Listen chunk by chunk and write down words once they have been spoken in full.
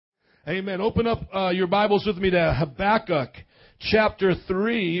Amen. Open up your Bibles with me to Habakkuk chapter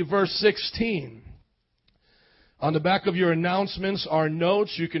 3, verse 16. On the back of your announcements are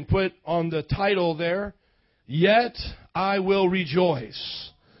notes. You can put on the title there, Yet I Will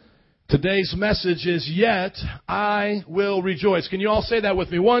Rejoice. Today's message is, Yet I Will Rejoice. Can you all say that with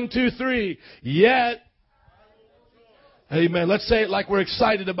me? 1, 2, 3. Yet. Amen. Let's say it like we're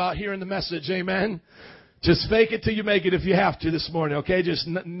excited about hearing the message. Amen. Just fake it till you make it if you have to this morning, okay? Just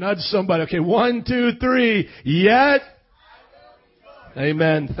nudge somebody. Okay, 1, 2, 3. Yet.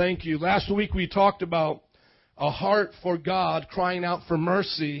 Amen. Thank you. Last week we talked about a heart for God crying out for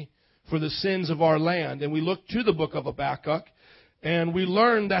mercy for the sins of our land. And we looked to the book of Habakkuk, and we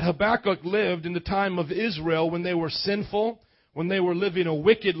learned that Habakkuk lived in the time of Israel when they were sinful, when they were living a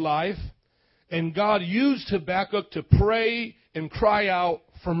wicked life. And God used Habakkuk to pray and cry out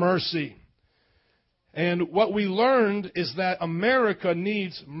for mercy. And what we learned is that America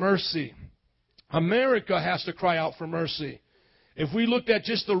needs mercy. America has to cry out for mercy. If we looked at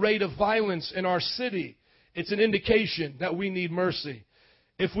just the rate of violence in our city, it's an indication that we need mercy.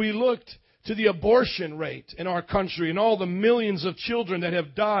 If we looked to the abortion rate in our country and all the millions of children that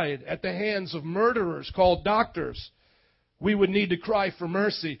have died at the hands of murderers called doctors, we would need to cry for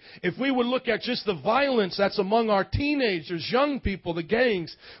mercy. If we would look at just the violence that's among our teenagers, young people, the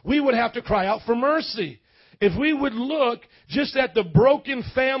gangs, we would have to cry out for mercy. If we would look just at the broken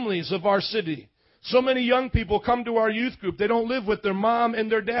families of our city, so many young people come to our youth group. They don't live with their mom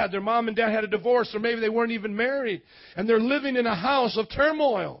and their dad. Their mom and dad had a divorce, or maybe they weren't even married, and they're living in a house of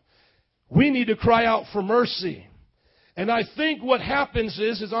turmoil. We need to cry out for mercy. And I think what happens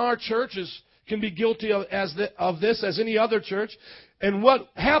is our churches can be guilty of this as any other church. And what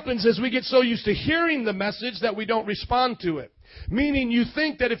happens is we get so used to hearing the message that we don't respond to it. Meaning you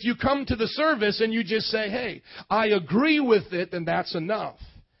think that if you come to the service and you just say, hey, I agree with it, then that's enough.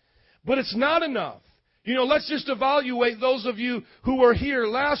 But it's not enough. You know, let's just evaluate those of you who were here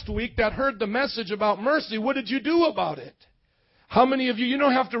last week that heard the message about mercy. What did you do about it? How many of you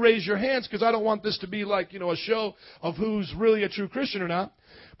don't have to raise your hands because I don't want this to be like, a show of who's really a true Christian or not.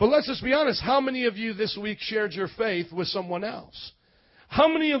 But let's just be honest. How many of you this week shared your faith with someone else? How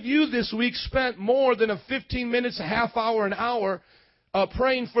many of you this week spent more than 15 minutes, a half hour, an hour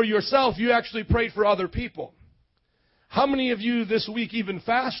praying for yourself? You actually prayed for other people. How many of you this week even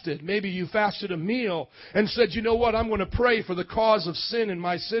fasted? Maybe you fasted a meal and said, you know what, I'm going to pray for the cause of sin in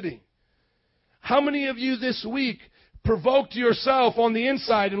my city. How many of you this week provoked yourself on the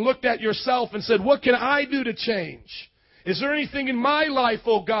inside and looked at yourself and said, what can I do to change? Is there anything in my life,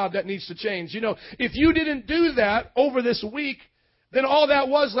 oh God, that needs to change? If you didn't do that over this week, then all that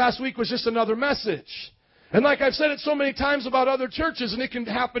was last week was just another message. And like I've said it so many times about other churches, and it can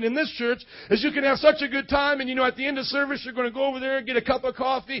happen in this church, is you can have such a good time, and at the end of service, you're going to go over there and get a cup of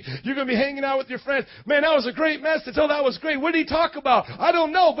coffee. You're going to be hanging out with your friends. Man, that was a great message. Oh, that was great. What did he talk about? I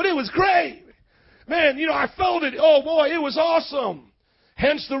don't know, but it was great. Man, I felt it. Oh, boy, it was awesome.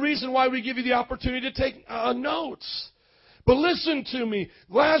 Hence the reason why we give you the opportunity to take notes. But listen to me.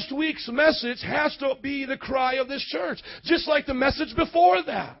 Last week's message has to be the cry of this church, just like the message before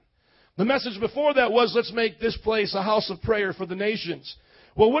that. The message before that was, let's make this place a house of prayer for the nations.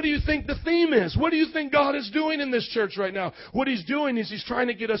 Well, what do you think the theme is? What do you think God is doing in this church right now? What He's doing is He's trying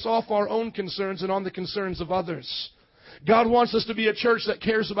to get us off our own concerns and on the concerns of others. God wants us to be a church that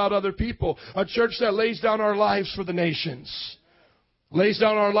cares about other people, a church that lays down our lives for the nations, lays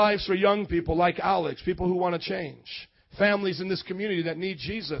down our lives for young people like Alex, people who want to change, families in this community that need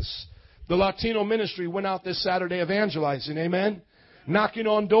Jesus. The Latino ministry went out this Saturday evangelizing, amen? Knocking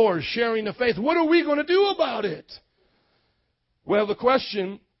on doors, sharing the faith. What are we going to do about it? Well, the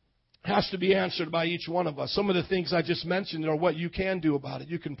question has to be answered by each one of us. Some of the things I just mentioned are what you can do about it.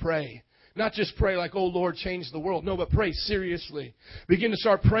 You can pray. Not just pray like, oh, Lord, change the world. No, but pray seriously. Begin to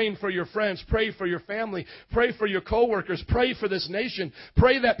start praying for your friends. Pray for your family. Pray for your coworkers. Pray for this nation.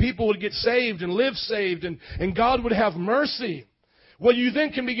 Pray that people would get saved and live saved and God would have mercy. What you then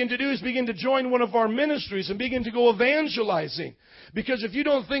can begin to do is begin to join one of our ministries and begin to go evangelizing. Because if you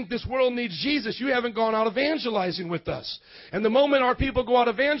don't think this world needs Jesus, you haven't gone out evangelizing with us. And the moment our people go out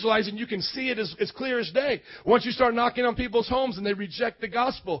evangelizing, you can see it as clear as day. Once you start knocking on people's homes and they reject the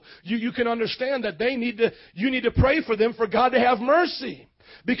gospel, you can understand that you need to pray for them for God to have mercy.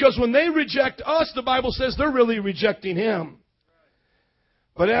 Because when they reject us, the Bible says they're really rejecting Him.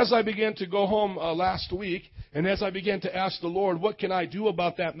 But as I began to go home last week, and as I began to ask the Lord, what can I do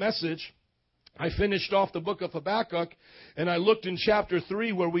about that message? I finished off the book of Habakkuk, and I looked in chapter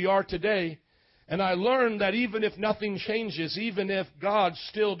 3 where we are today, and I learned that even if nothing changes, even if God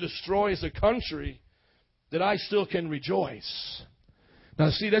still destroys a country, that I still can rejoice. Now,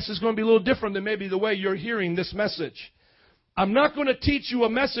 see, this is going to be a little different than maybe the way you're hearing this message. I'm not going to teach you a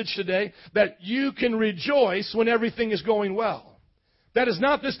message today that you can rejoice when everything is going well. That is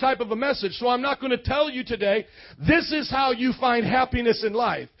not this type of a message. So I'm not going to tell you today, this is how you find happiness in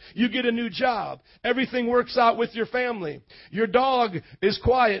life. You get a new job. Everything works out with your family. Your dog is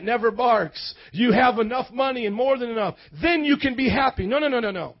quiet, never barks. You have enough money and more than enough. Then you can be happy.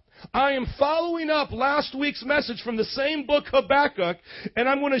 No. I am following up last week's message from the same book, Habakkuk, and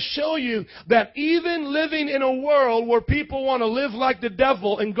I'm going to show you that even living in a world where people want to live like the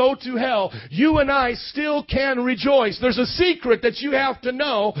devil and go to hell, you and I still can rejoice. There's a secret that you have to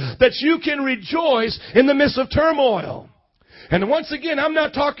know, that you can rejoice in the midst of turmoil. And once again, I'm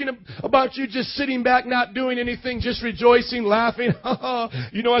not talking about you just sitting back, not doing anything, just rejoicing, laughing,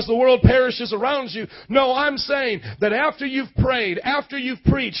 as the world perishes around you. No, I'm saying that after you've prayed, after you've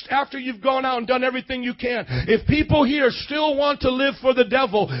preached, after you've gone out and done everything you can, if people here still want to live for the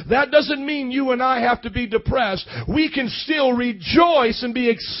devil, that doesn't mean you and I have to be depressed. We can still rejoice and be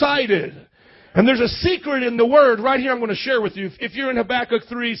excited. And there's a secret in the word right here I'm going to share with you. If you're in Habakkuk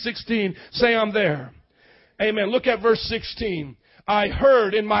 3:16, say I'm there. Amen. Look at verse 16. I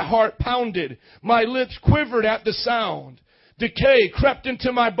heard and my heart pounded. My lips quivered at the sound. Decay crept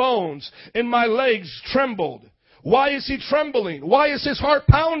into my bones and my legs trembled. Why is he trembling? Why is his heart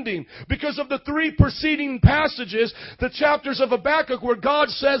pounding? Because of the 3 preceding passages, the chapters of Habakkuk, where God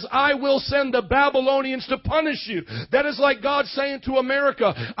says, I will send the Babylonians to punish you. That is like God saying to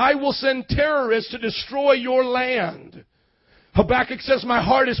America, I will send terrorists to destroy your land. Habakkuk says, my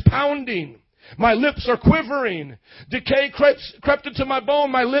heart is pounding. My lips are quivering. Decay crept into my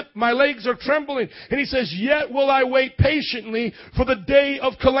bone. My legs are trembling. And he says, yet will I wait patiently for the day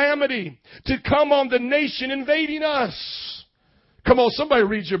of calamity to come on the nation invading us. Come on, somebody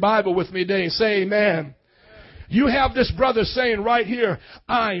read your Bible with me today and say amen. You have this brother saying right here,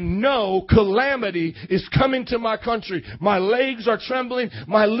 I know calamity is coming to my country. My legs are trembling.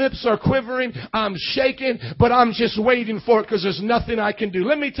 My lips are quivering. I'm shaking, but I'm just waiting for it because there's nothing I can do.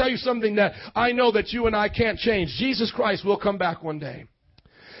 Let me tell you something that I know that you and I can't change. Jesus Christ will come back one day.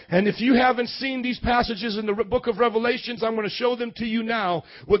 And if you haven't seen these passages in the book of Revelations, I'm going to show them to you now,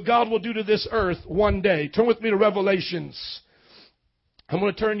 what God will do to this earth one day. Turn with me to Revelations. I'm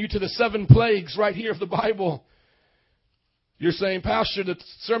going to turn you to the 7 plagues right here of the Bible. You're saying, Pastor, the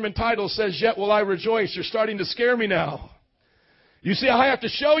sermon title says, yet will I rejoice. You're starting to scare me now. You see, I have to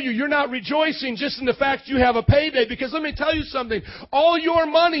show you, you're not rejoicing just in the fact you have a payday. Because let me tell you something. All your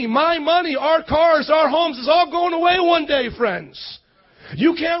money, my money, our cars, our homes is all going away one day, friends.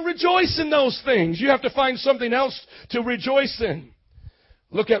 You can't rejoice in those things. You have to find something else to rejoice in.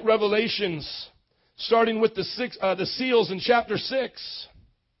 Look at Revelations, starting with the seals in chapter 6.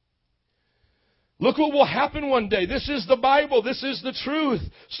 Look what will happen one day. This is the Bible. This is the truth.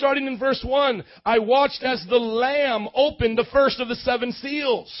 Starting in verse 1, I watched as the Lamb opened the first of the 7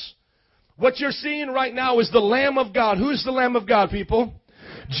 seals. What you're seeing right now is the Lamb of God. Who is the Lamb of God, people?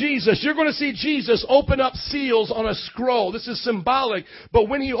 Jesus. You're going to see Jesus open up seals on a scroll. This is symbolic. But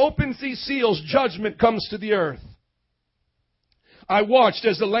when he opens these seals, judgment comes to the earth. I watched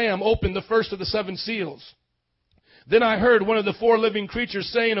as the Lamb opened the first of the 7 seals. Then I heard one of the 4 living creatures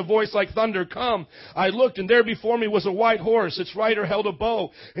say in a voice like thunder, come. I looked, and there before me was a white horse. Its rider held a bow,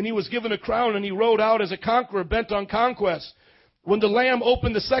 and he was given a crown, and he rode out as a conqueror bent on conquest. When the Lamb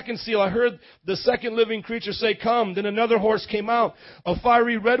opened the 2nd seal, I heard the 2nd living creature say, come. Then another horse came out, a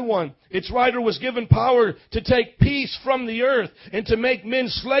fiery red one. Its rider was given power to take peace from the earth and to make men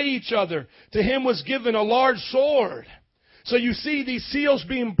slay each other. To him was given a large sword. So you see these seals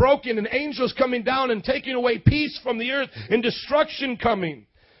being broken and angels coming down and taking away peace from the earth and destruction coming.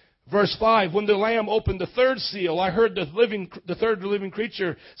 Verse 5, when the Lamb opened the 3rd seal, I heard the 3rd living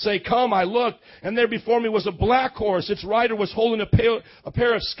creature say, come. I looked, and there before me was a black horse. Its rider was holding a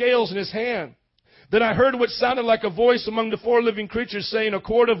pair of scales in his hand. Then I heard what sounded like a voice among the 4 living creatures saying, a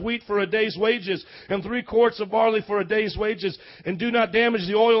quart of wheat for a day's wages, and 3 quarts of barley for a day's wages, and do not damage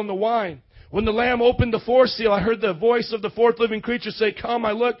the oil and the wine. When the Lamb opened the 4th seal, I heard the voice of the 4th living creature say, come.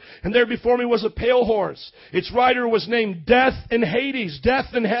 I looked, and there before me was a pale horse. Its rider was named Death and Hades. Death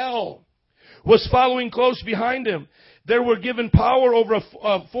and hell was following close behind him. They were given power over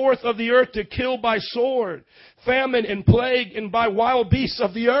a fourth of the earth to kill by sword, famine, and plague, and by wild beasts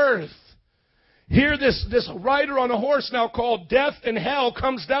of the earth. Here this rider on a horse now called Death and Hell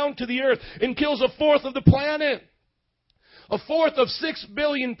comes down to the earth and kills a fourth of the planet. A fourth of 6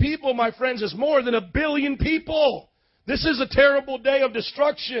 billion people, my friends, is more than 1 billion people. This is a terrible day of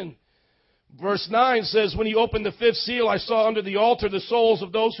destruction. Verse 9 says, when he opened the fifth seal, I saw under the altar the souls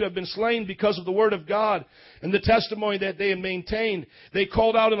of those who have been slain because of the word of God and the testimony that they had maintained. They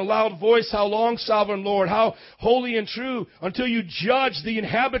called out in a loud voice, how long, sovereign Lord, how holy and true, until you judge the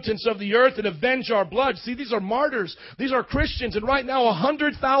inhabitants of the earth and avenge our blood. See, these are martyrs. These are Christians. And right now,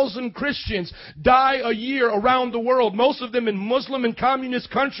 100,000 Christians die a year around the world, most of them in Muslim and communist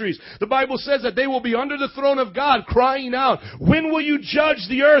countries. The Bible says that they will be under the throne of God crying out, when will you judge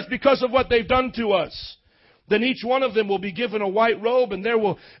the earth because of what they've done to us? Then each one of them will be given a white robe, and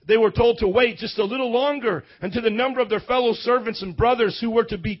they were told to wait just a little longer until the number of their fellow servants and brothers who were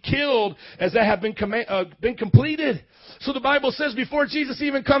to be killed as that have been completed. So the Bible says before Jesus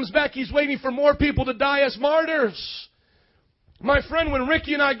even comes back, He's waiting for more people to die as martyrs. My friend, when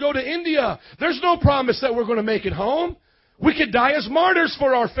Ricky and I go to India, there's no promise that we're going to make it home. We could die as martyrs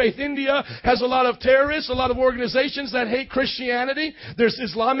for our faith. India has a lot of terrorists, a lot of organizations that hate Christianity. There's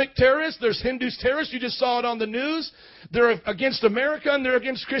Islamic terrorists. There's Hindu terrorists. You just saw it on the news. They're against America and they're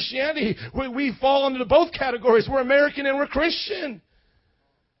against Christianity. We fall into both categories. We're American and we're Christian.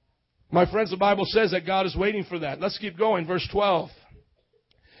 My friends, the Bible says that God is waiting for that. Let's keep going. Verse 12.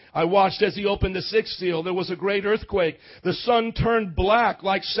 I watched as he opened the sixth seal. There was a great earthquake. The sun turned black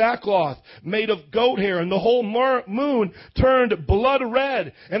like sackcloth made of goat hair, and the whole moon turned blood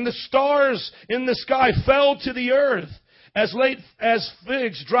red, and the stars in the sky fell to the earth as late as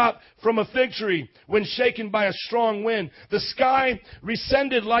figs drop from a fig tree when shaken by a strong wind. The sky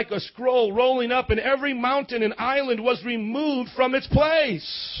rescinded like a scroll rolling up, and every mountain and island was removed from its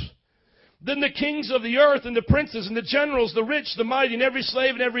place. Then the kings of the earth and the princes and the generals, the rich, the mighty, and every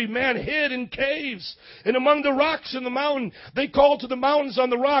slave and every man hid in caves and among the rocks in the mountain. They called to the mountains on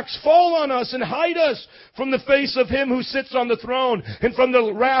the rocks, fall on us and hide us from the face of him who sits on the throne and from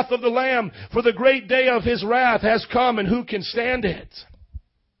the wrath of the Lamb. For the great day of his wrath has come, and who can stand it?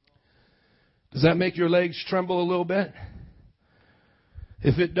 Does that make your legs tremble a little bit?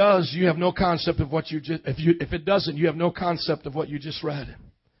 If it does, you have no concept of what you just, if it doesn't, you have no concept of what you just read.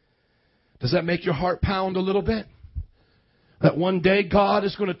 Does that make your heart pound a little bit? That one day God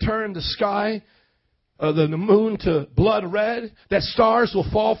is going to turn the sky, the moon to blood red. That stars will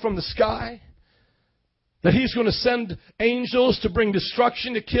fall from the sky. That He's going to send angels to bring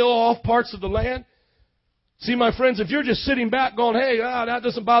destruction to kill off parts of the land. See, my friends, if you're just sitting back going, hey, that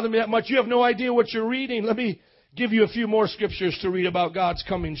doesn't bother me that much. You have no idea what you're reading. Let me give you a few more scriptures to read about God's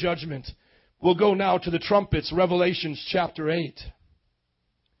coming judgment. We'll go now to the trumpets, Revelations chapter 8.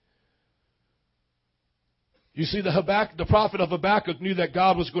 You see, the prophet of Habakkuk knew that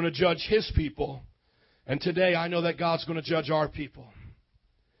God was going to judge his people. And today I know that God's going to judge our people.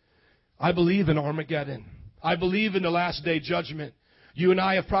 I believe in Armageddon. I believe in the last day judgment. You and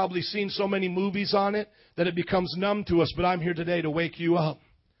I have probably seen so many movies on it that it becomes numb to us. But I'm here today to wake you up.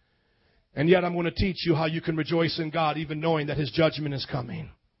 And yet I'm going to teach you how you can rejoice in God even knowing that His judgment is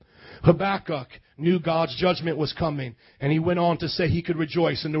coming. Habakkuk knew God's judgment was coming, and he went on to say he could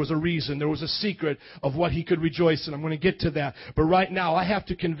rejoice, and there was a reason, there was a secret of what he could rejoice in. I'm going to get to that. But right now, I have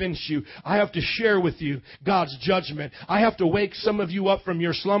to convince you, I have to share with you God's judgment. I have to wake some of you up from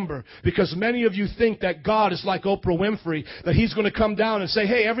your slumber, because many of you think that God is like Oprah Winfrey, that He's going to come down and say,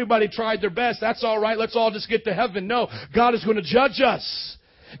 hey, everybody tried their best, that's all right, let's all just get to heaven. No, God is going to judge us.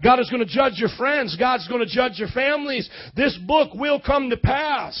 God is going to judge your friends. God's going to judge your families. This book will come to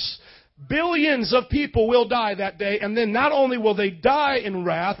pass. Billions of people will die that day, and then not only will they die in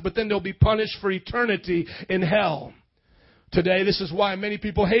wrath, but then they'll be punished for eternity in hell. Today, this is why many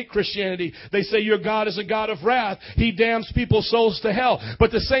people hate Christianity. They say your God is a God of wrath. He damns people's souls to hell.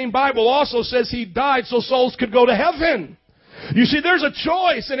 But the same Bible also says He died so souls could go to heaven. You see, there's a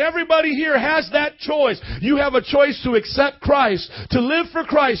choice, and everybody here has that choice. You have a choice to accept Christ, to live for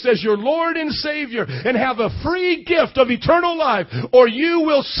Christ as your Lord and Savior, and have a free gift of eternal life, or you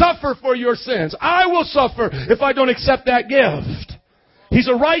will suffer for your sins. I will suffer if I don't accept that gift. He's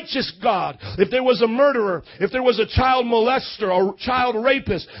a righteous God. If there was a murderer, if there was a child molester or child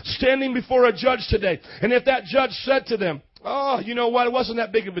rapist standing before a judge today, and if that judge said to them, oh, you know what? It wasn't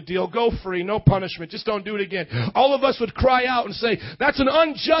that big of a deal. Go free. No punishment. Just don't do it again. All of us would cry out and say, that's an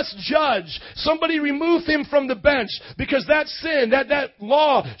unjust judge. Somebody remove him from the bench, because that sin, that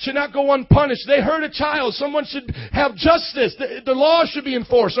law should not go unpunished. They hurt a child. Someone should have justice. The law should be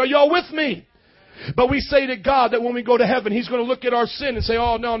enforced. Are y'all with me? But we say to God that when we go to heaven, He's going to look at our sin and say,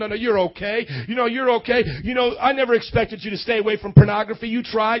 oh, no, you're okay. You're okay. I never expected you to stay away from pornography. You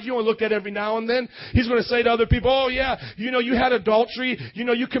tried. You only looked at it every now and then. He's going to say to other people, oh, yeah, you had adultery.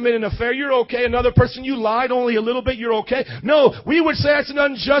 You committed an affair. You're okay. Another person, you lied only a little bit. You're okay. No, we would say that's an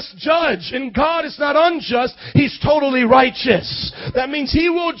unjust judge. And God is not unjust. He's totally righteous. That means He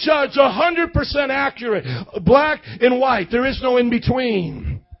will judge 100% accurate. Black and white. There is no in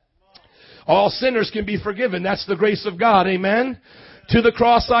between. All sinners can be forgiven. That's the grace of God. Amen. To the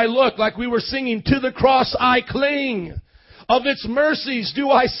cross I look, like we were singing, to the cross I cling. Of its mercies do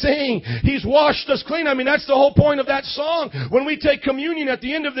I sing. He's washed us clean. That's the whole point of that song. When we take communion at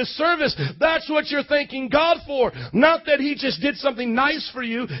the end of this service, that's what you're thanking God for. Not that He just did something nice for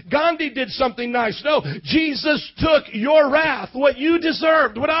you. Gandhi did something nice. No, Jesus took your wrath, what you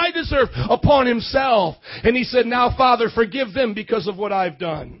deserved, what I deserved, upon Himself. And He said, now, Father, forgive them because of what I've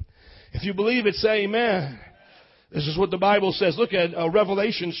done. If you believe it, say amen. This is what the Bible says. Look at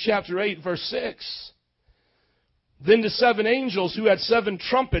Revelation chapter 8, verse 6. Then the 7 angels who had 7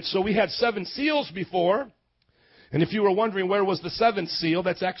 trumpets. So we had 7 seals before. And if you were wondering where was the 7th seal,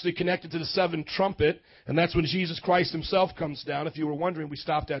 that's actually connected to the 7th trumpet. And that's when Jesus Christ Himself comes down. If you were wondering, we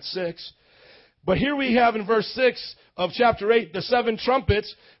stopped at 6. But here we have in verse 6 of chapter 8, the 7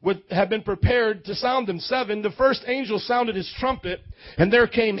 trumpets have been prepared to sound them. 7, the first angel sounded his trumpet, and there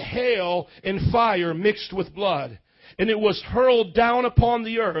came hail and fire mixed with blood. And it was hurled down upon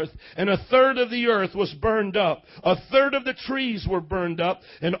the earth, and 1/3 of the earth was burned up. 1/3 of the trees were burned up,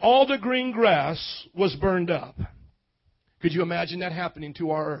 and all the green grass was burned up. Could you imagine that happening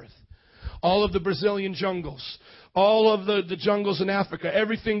to our earth? All of the Brazilian jungles, all of the jungles in Africa,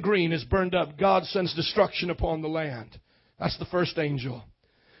 everything green is burned up. God sends destruction upon the land. That's the first angel.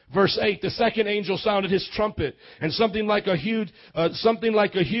 Verse 8, the second angel sounded his trumpet, and something like a huge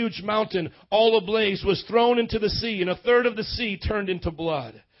mountain, all ablaze, was thrown into the sea, and 1/3 of the sea turned into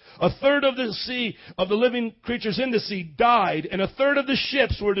blood. 1/3 of the sea, of the living creatures in the sea, died, and 1/3 of the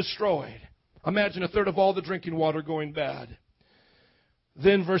ships were destroyed. Imagine 1/3 of all the drinking water going bad.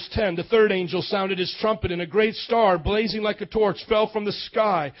 Then verse 10, the third angel sounded his trumpet, and a great star, blazing like a torch, fell from the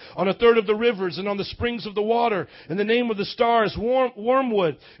sky on 1/3 of the rivers and on the springs of the water. And the name of the star is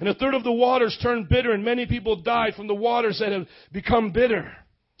wormwood. And 1/3 of the waters turned bitter, and many people died from the waters that have become bitter.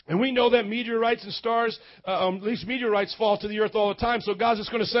 And we know that meteorites and stars, at least meteorites, fall to the earth all the time. So God's just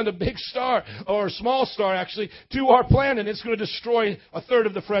going to send a big star, or a small star actually, to our planet. It's going to destroy 1/3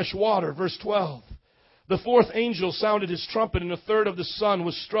 of the fresh water. Verse 12. The fourth angel sounded his trumpet, and 1/3 of the sun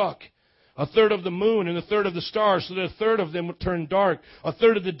was struck, 1/3 of the moon, and 1/3 of the stars, so that 1/3 of them turned dark.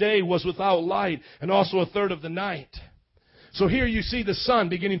 1/3 of the day was without light, and also 1/3 of the night. So here you see the sun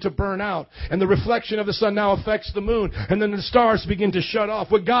beginning to burn out, and the reflection of the sun now affects the moon, and then the stars begin to shut off.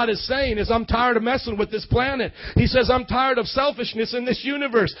 What God is saying is, I'm tired of messing with this planet. He says, I'm tired of selfishness in this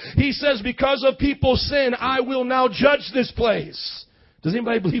universe. He says, because of people's sin, I will now judge this place. Does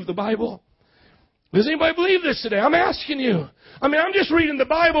anybody believe the Bible? Does anybody believe this today? I'm asking you. I'm just reading the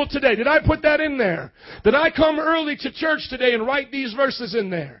Bible today. Did I put that in there? Did I come early to church today and write these verses in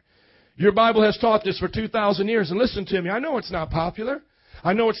there? Your Bible has taught this for 2,000 years. And listen to me, I know it's not popular.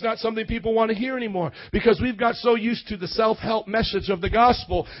 I know it's not something people want to hear anymore, because we've got so used to the self-help message of the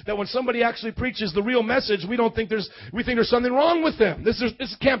gospel that when somebody actually preaches the real message, we think there's something wrong with them.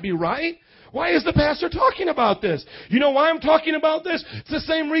 This can't be right. Why is the pastor talking about this? You know why I'm talking about this? It's the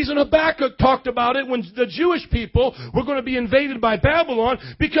same reason Habakkuk talked about it when the Jewish people were going to be invaded by Babylon,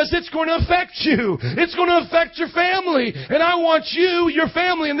 because it's going to affect you. It's going to affect your family. And I want you, your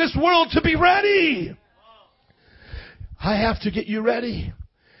family, in this world to be ready. I have to get you ready.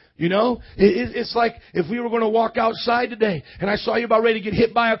 You know, it's like if we were going to walk outside today and I saw you about ready to get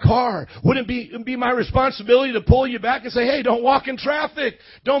hit by a car, wouldn't it be my responsibility to pull you back and say, hey, don't walk in traffic?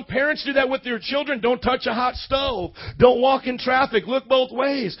 Don't parents do that with their children? Don't touch a hot stove. Don't walk in traffic. Look both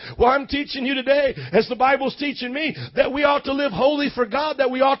ways. Well, I'm teaching you today, as the Bible's teaching me, that we ought to live holy for God,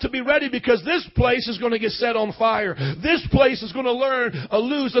 that we ought to be ready, because this place is going to get set on fire. This place is going to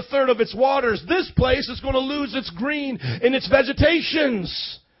lose 1/3 of its waters. This place is going to lose its green and its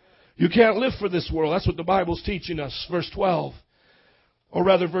vegetations. You can't live for this world. That's what the Bible's teaching us. Verse 12. Or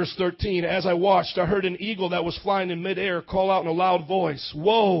rather, verse 13. As I watched, I heard an eagle that was flying in midair call out in a loud voice,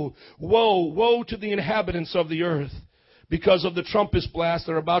 woe, woe, woe to the inhabitants of the earth, because of the trumpet blast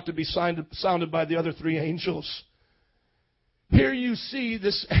that are about to be sounded by the other 3 angels. Here you see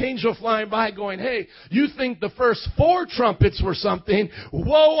this angel flying by going, hey, you think the first 4 trumpets were something?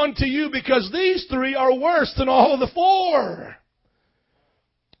 Woe unto you, because these 3 are worse than all of the 4.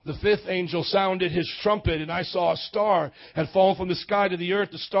 The fifth angel sounded his trumpet, and I saw a star had fallen from the sky to the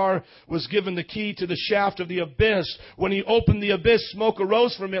earth. The star was given the key to the shaft of the abyss. When he opened the abyss, smoke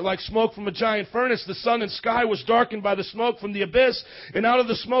arose from it like smoke from a giant furnace. The sun and sky was darkened by the smoke from the abyss. And out of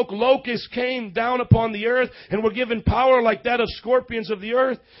the smoke, locusts came down upon the earth and were given power like that of scorpions of the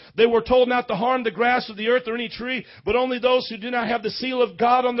earth. They were told not to harm the grass of the earth or any tree, but only those who did not have the seal of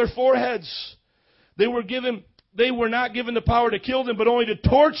God on their foreheads. They were not given the power to kill them, but only to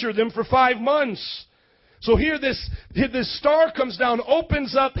torture them for 5 months. So here this star comes down,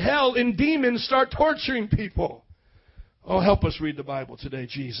 opens up hell, and demons start torturing people. Oh, help us read the Bible today,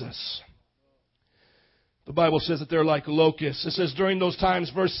 Jesus. The Bible says that they're like locusts. It says during those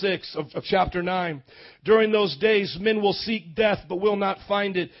times, verse 6 of chapter 9, during those days men will seek death, but will not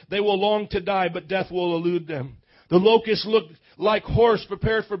find it. They will long to die, but death will elude them. The locusts looked like horse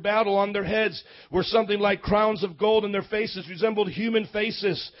prepared for battle. On their heads were something like crowns of gold, and their faces resembled human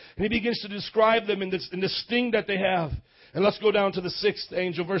faces. And he begins to describe them in the sting that they have. And let's go down to the sixth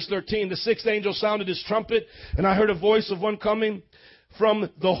angel, verse 13. The sixth angel sounded his trumpet, and I heard a voice of one coming from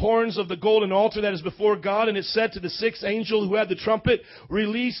the horns of the golden altar that is before God. And it said to the sixth angel who had the trumpet,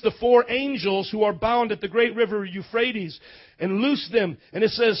 release the 4 angels who are bound at the great river Euphrates, and loose them. And it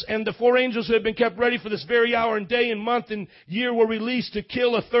says, and the 4 angels who had been kept ready for this very hour and day and month and year were released to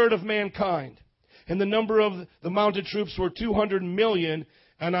kill 1/3 of mankind. And the number of the mounted troops were 200 million,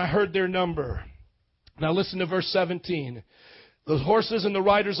 and I heard their number. Now listen to verse 17. The horses and the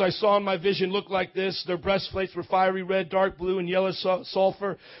riders I saw in my vision looked like this. Their breastplates were fiery red, dark blue, and yellow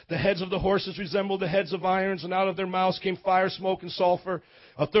sulfur. The heads of the horses resembled the heads of irons, and out of their mouths came fire, smoke, and sulfur.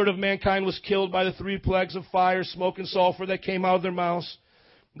 1/3 of mankind was killed by the 3 plagues of fire, smoke, and sulfur that came out of their mouths.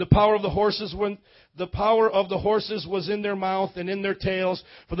 The power of the horses was in their mouth and in their tails,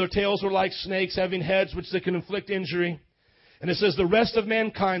 for their tails were like snakes, having heads which they can inflict injury. And it says the rest of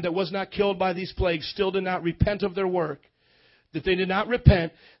mankind that was not killed by these plagues still did not repent of their work. That they did not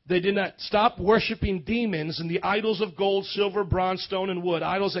repent. They did not stop worshiping demons and the idols of gold, silver, bronze, stone, and wood,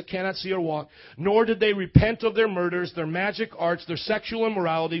 idols that cannot see or walk. Nor did they repent of their murders, their magic arts, their sexual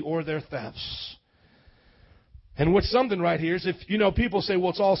immorality, or their thefts. And what's something right here is if, people say, well,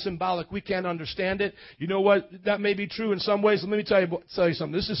 it's all symbolic. We can't understand it. You know what? That may be true in some ways. Let me tell you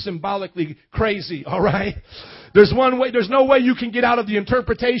something. This is symbolically crazy, all right? There's no way you can get out of the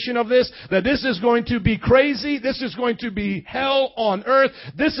interpretation of this, that this is going to be crazy. This is going to be hell on earth.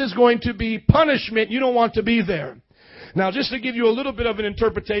 This is going to be punishment. You don't want to be there. Now, just to give you a little bit of an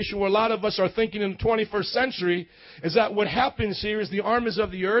interpretation where a lot of us are thinking in the 21st century, is that what happens here is the armies of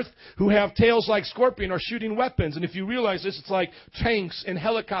the earth who have tails like scorpion are shooting weapons. And if you realize this, it's like tanks and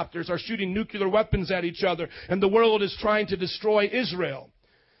helicopters are shooting nuclear weapons at each other. And the world is trying to destroy Israel.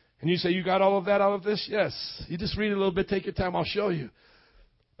 And you say, you got all of that out of this? Yes. You just read it a little bit, take your time, I'll show you.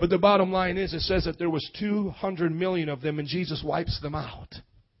 But the bottom line is, it says that there was 200 million of them and Jesus wipes them out.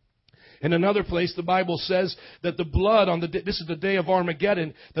 In another place, the Bible says that the blood this is the day of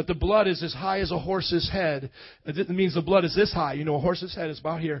Armageddon, that the blood is as high as a horse's head. It means the blood is this high. A horse's head is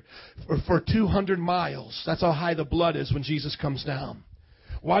about here for 200 miles. That's how high the blood is when Jesus comes down.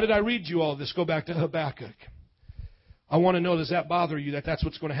 Why did I read you all this? Go back to Habakkuk. I want to know, does that bother you that that's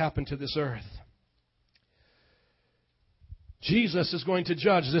what's going to happen to this earth? Jesus is going to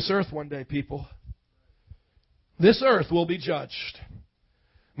judge this earth one day, people. This earth will be judged.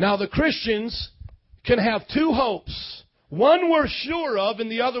 Now, the Christians can have 2 hopes. One we're sure of,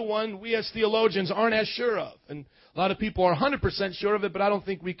 and the other one we as theologians aren't as sure of. And a lot of people are 100% sure of it, but I don't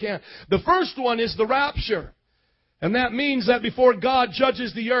think we can. The first one is the rapture. And that means that before God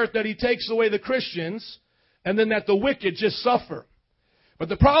judges the earth, that He takes away the Christians, and then that the wicked just suffer. But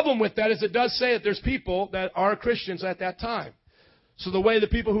the problem with that is it does say that there's people that are Christians at that time. So the way the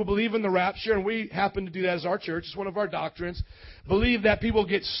people who believe in the rapture, and we happen to do that as our church, it's one of our doctrines, believe that people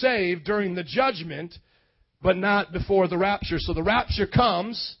get saved during the judgment, but not before the rapture. So the rapture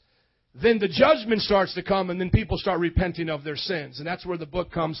comes, then the judgment starts to come, and then people start repenting of their sins. And that's where the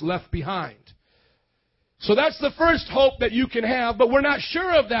book comes, Left Behind. So that's the first hope that you can have, but we're not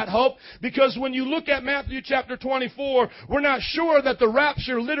sure of that hope because when you look at Matthew chapter 24, we're not sure that the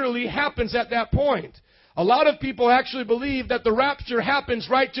rapture literally happens at that point. A lot of people actually believe that the rapture happens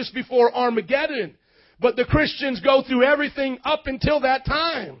right just before Armageddon. But the Christians go through everything up until that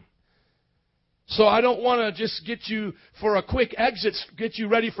time. So I don't want to just get you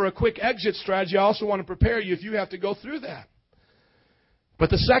ready for a quick exit strategy. I also want to prepare you if you have to go through that. But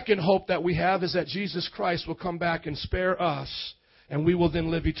the second hope that we have is that Jesus Christ will come back and spare us, and we will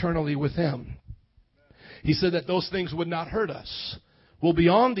then live eternally with Him. He said that those things would not hurt us. We'll be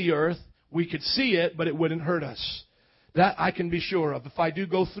on the earth. We could see it, but it wouldn't hurt us. That I can be sure of. If I do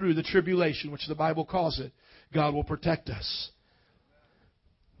go through the tribulation, which the Bible calls it, God will protect us.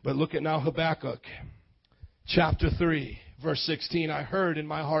 But look at now Habakkuk, chapter 3, verse 16. I heard and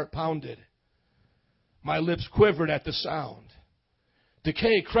my heart pounded. My lips quivered at the sound.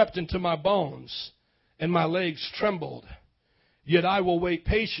 Decay crept into my bones, and my legs trembled. Yet I will wait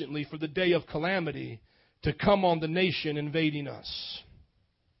patiently for the day of calamity to come on the nation invading us.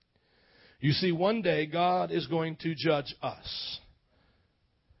 You see, one day God is going to judge us.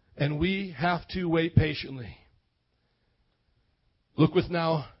 And we have to wait patiently. Look with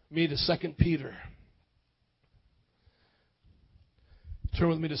me to 2 Peter. Turn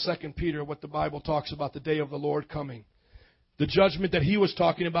with me to 2 Peter, what the Bible talks about the day of the Lord coming. The judgment that he was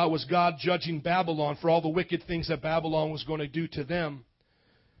talking about was God judging Babylon for all the wicked things that Babylon was going to do to them.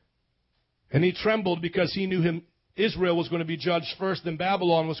 And he trembled because he knew Israel was going to be judged first, then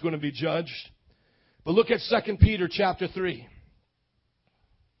Babylon was going to be judged. But look at 2 Peter chapter 3.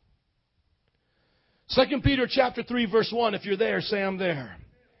 2 Peter chapter 3 verse 1. If you're there, say I'm there.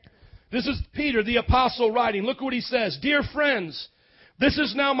 This is Peter, the apostle, writing. Look what he says. Dear friends, this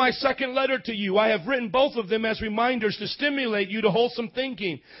is now my second letter to you. I have written both of them as reminders to stimulate you to wholesome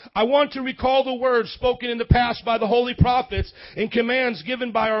thinking. I want to recall the words spoken in the past by the holy prophets and commands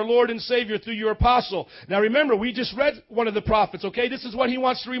given by our Lord and Savior through your apostle. Now remember, we just read one of the prophets, okay? This is what he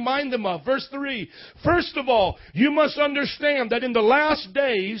wants to remind them of. Verse 3. First of all, you must understand that in the last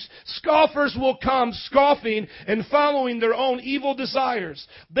days, scoffers will come scoffing and following their own evil desires.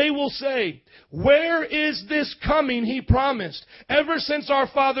 They will say, where is this coming he promised? Ever since our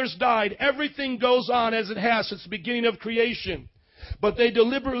fathers died, everything goes on as it has since the beginning of creation. But they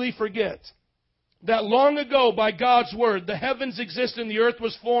deliberately forget that long ago, by God's word, the heavens existed and the earth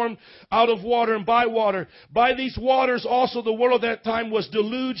was formed out of water and by water. By these waters also the world at that time was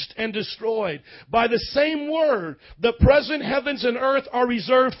deluged and destroyed. By the same word, the present heavens and earth are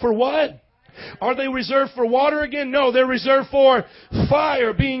reserved for what? Are they reserved for water again? No, they're reserved for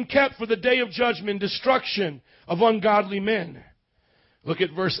fire, being kept for the day of judgment, destruction of ungodly men. Look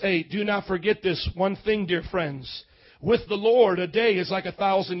at verse 8. Do not forget this one thing, dear friends. With the Lord, a day is like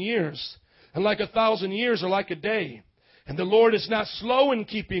 1,000 years, and like 1,000 years are like a day. And the Lord is not slow in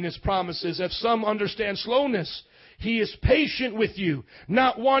keeping his promises, as some understand slowness. He is patient with you,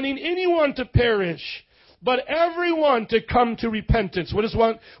 not wanting anyone to perish, but everyone to come to repentance. What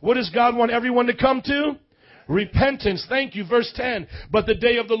does God want everyone to come to? Repentance. Thank you. Verse 10. But the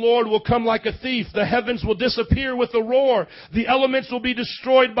day of the Lord will come like a thief. The heavens will disappear with a roar. The elements will be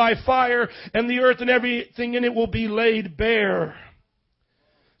destroyed by fire, and the earth and everything in it will be laid bare.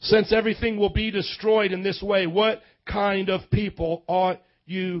 Since everything will be destroyed in this way, what kind of people ought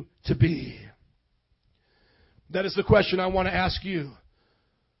you to be? That is the question I want to ask you.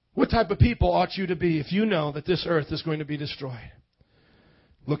 What type of people ought you to be if you know that this earth is going to be destroyed?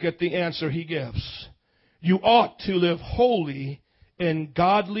 Look at the answer he gives. You ought to live holy and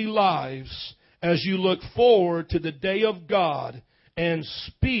godly lives as you look forward to the day of God and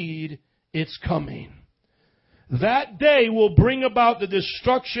speed its coming. That day will bring about the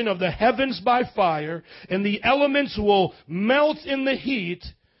destruction of the heavens by fire, and the elements will melt in the heat.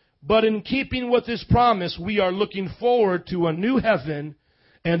 But in keeping with this promise, we are looking forward to a new heaven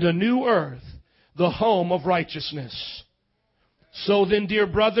and a new earth, the home of righteousness. So then, dear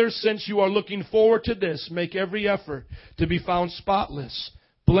brothers, since you are looking forward to this, make every effort to be found spotless,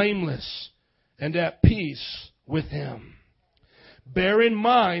 blameless, and at peace with him. Bear in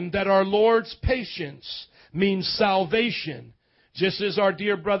mind that our Lord's patience means salvation, just as our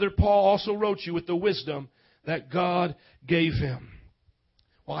dear brother Paul also wrote you with the wisdom that God gave him.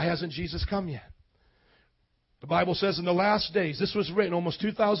 Why hasn't Jesus come yet? The Bible says in the last days, this was written almost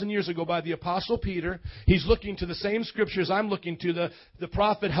 2,000 years ago by the Apostle Peter. He's looking to the same scriptures I'm looking to. The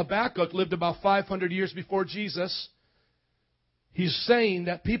prophet Habakkuk lived about 500 years before Jesus. He's saying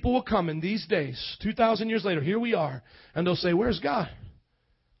that people will come in these days, 2,000 years later, here we are, and they'll say, where's God?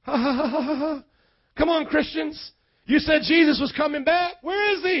 Ha ha ha ha ha. Come on, Christians. You said Jesus was coming back.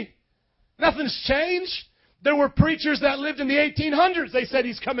 Where is he? Nothing's changed. There were preachers that lived in the 1800s. They said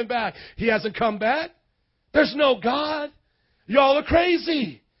he's coming back. He hasn't come back. There's no God. Y'all are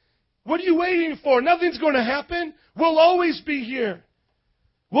crazy. What are you waiting for? Nothing's going to happen. We'll always be here.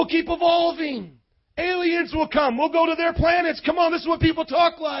 We'll keep evolving. Aliens will come. We'll go to their planets. Come on, this is what people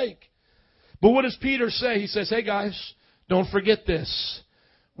talk like. But what does Peter say? He says, hey guys, don't forget this.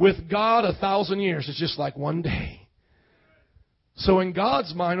 With God, 1,000 years is just like one day. So in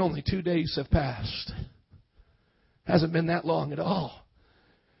God's mind, only 2 days have passed. Hasn't been that long at all.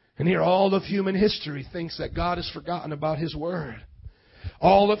 And here all of human history thinks that God has forgotten about his word.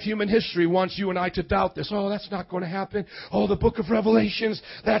 All of human history wants you and I to doubt this. Oh, that's not going to happen. Oh, the book of Revelations,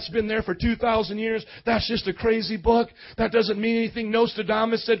 that's been there for 2,000 years. That's just a crazy book. That doesn't mean anything.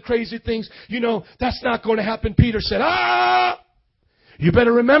 Nostradamus said crazy things. That's not going to happen. Peter said, you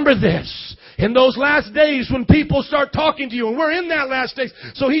better remember this. In those last days when people start talking to you, and we're in that last days.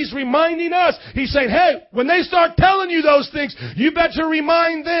 So he's reminding us. He's saying, hey, when they start telling you those things, you better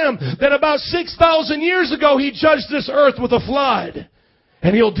remind them that about 6,000 years ago he judged this earth with a flood.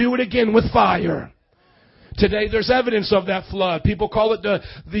 And he'll do it again with fire. Today there's evidence of that flood. People call it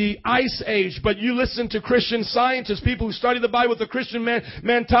the Ice Age. But you listen to Christian scientists, people who study the Bible with a Christian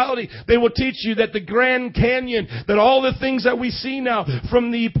mentality. They will teach you that the Grand Canyon, that all the things that we see now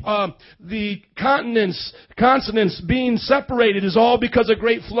from the continents being separated is all because a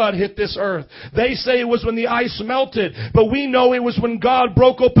great flood hit this earth. They say it was when the ice melted. But we know it was when God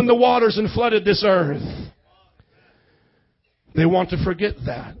broke open the waters and flooded this earth. They want to forget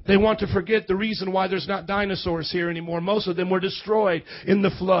that. They want to forget the reason why there's not dinosaurs here anymore. Most of them were destroyed in the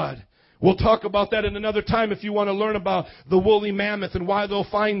flood. We'll talk about that in another time if you want to learn about the woolly mammoth and why they'll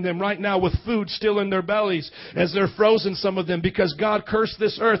find them right now with food still in their bellies as they're frozen, some of them, because God cursed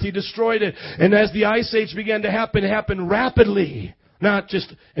this earth. He destroyed it. And as the Ice Age began to happen, it happened rapidly. Not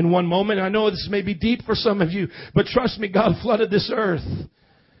just in one moment. I know this may be deep for some of you, but trust me, God flooded this earth.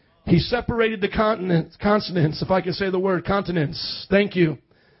 He separated the continents, if I can say the word, continents. Thank you.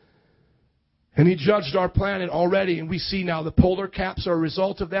 And he judged our planet already. And we see now the polar caps are a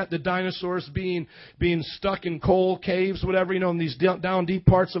result of that. The dinosaurs being stuck in coal caves, whatever, in these down deep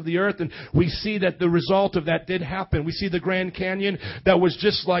parts of the earth. And we see that the result of that did happen. We see the Grand Canyon that was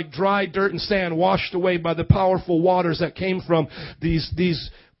just like dry dirt and sand washed away by the powerful waters that came from these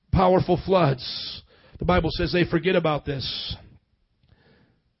powerful floods. The Bible says they forget about this.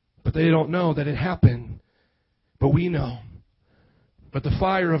 But they don't know that it happened. But we know. But the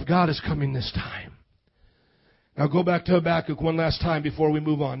fire of God is coming this time. Now go back to Habakkuk one last time before we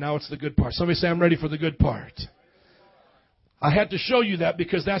move on. Now it's the good part. Somebody say, I'm ready for the good part. I had to show you that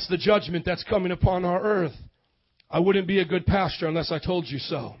because that's the judgment that's coming upon our earth. I wouldn't be a good pastor unless I told you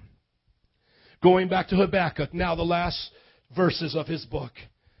so. Going back to Habakkuk, now the last verses of his book.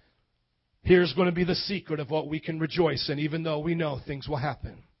 Here's going to be the secret of what we can rejoice in, even though we know things will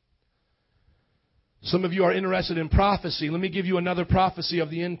happen. Some of you are interested in prophecy. Let me give you another prophecy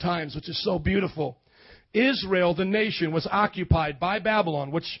of the end times, which is so beautiful. Israel, the nation, was occupied by Babylon,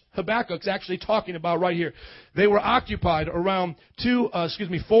 which Habakkuk's actually talking about right here. They were occupied around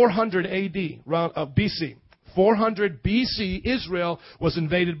 400 A.D., BC. 400 BC, Israel was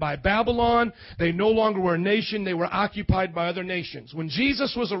invaded by Babylon. They no longer were a nation. They were occupied by other nations. When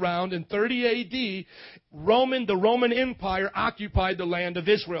Jesus was around in 30 A.D., the Roman Empire occupied the land of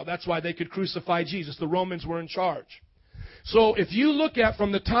Israel. That's why they could crucify Jesus. The Romans were in charge. So if you look at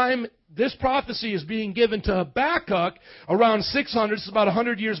from the time this prophecy is being given to Habakkuk around 600, it's about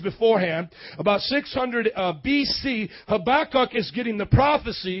 100 years beforehand, about 600 BC, Habakkuk is getting the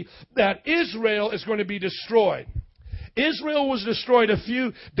prophecy that Israel is going to be destroyed. Israel was destroyed a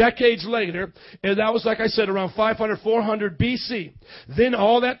few decades later, and that was, like I said, around 500, 400 BC. Then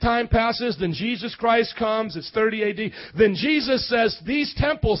all that time passes, then Jesus Christ comes, it's 30 AD. Then Jesus says these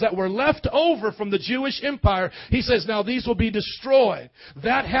temples that were left over from the Jewish Empire, he says now these will be destroyed.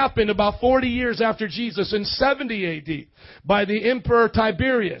 That happened about 40 years after Jesus in 70 AD by the Emperor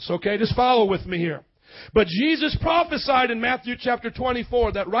Tiberius. Okay, just follow with me here. But Jesus prophesied in Matthew chapter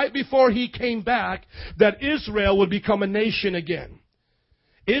 24 that right before he came back, that Israel would become a nation again.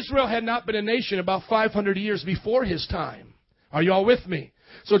 Israel had not been a nation about 500 years before his time. Are you all with me?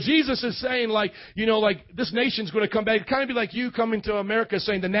 So Jesus is saying like this nation's going to come back. It'd kind of be like you coming to America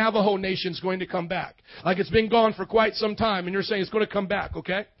saying the Navajo nation's going to come back. Like it's been gone for quite some time and you're saying it's going to come back,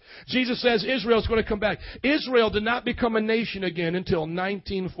 okay? Jesus says Israel's going to come back. Israel did not become a nation again until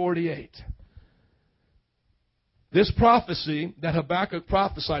 1948. This prophecy that Habakkuk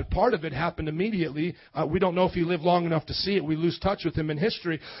prophesied, part of it happened immediately. We don't know if he lived long enough to see it. We lose touch with him in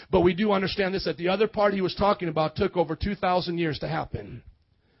history. But we do understand this, that the other part he was talking about took over 2,000 years to happen.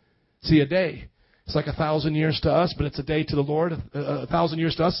 See, a day. It's like 1,000 years to us, but it's a day to the Lord. 1,000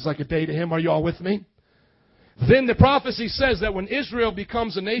 years to us is like a day to him. Are you all with me? Then the prophecy says that when Israel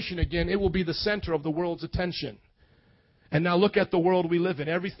becomes a nation again, it will be the center of the world's attention. And now look at the world we live in.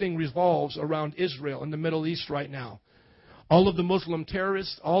 Everything revolves around Israel in the Middle East right now. All of the Muslim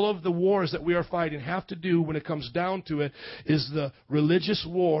terrorists, all of the wars that we are fighting have to do, when it comes down to it, is the religious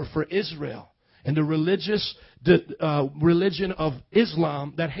war for Israel. And the religion of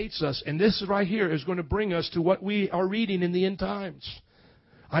Islam that hates us. And this right here is going to bring us to what we are reading in the end times.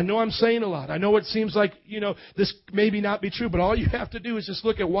 I know I'm saying a lot. I know it seems like, this maybe not be true, but all you have to do is just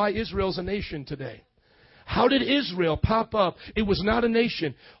look at why Israel's a nation today. How did Israel pop up? It was not a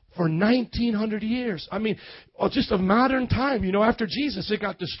nation for 1900 years. I mean, just a modern time. After Jesus, it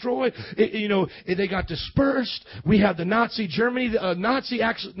got destroyed. They got dispersed. We had the Nazi Germany.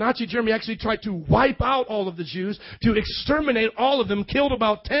 Nazi Germany actually tried to wipe out all of the Jews, to exterminate all of them, killed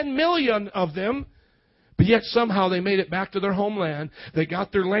about 10 million of them. But yet somehow they made it back to their homeland. They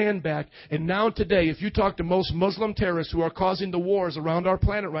got their land back. And now today, if you talk to most Muslim terrorists who are causing the wars around our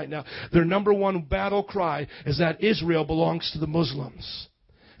planet right now, their number one battle cry is that Israel belongs to the Muslims.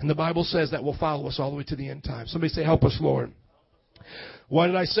 And the Bible says that will follow us all the way to the end time. Somebody say, help us, Lord. Why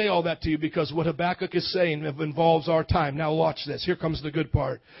did I say all that to you? Because what Habakkuk is saying involves our time. Now watch this. Here comes the good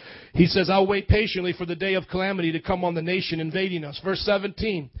part. He says, I'll wait patiently for the day of calamity to come on the nation invading us. Verse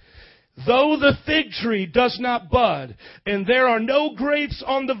 17. Though the fig tree does not bud, and there are no grapes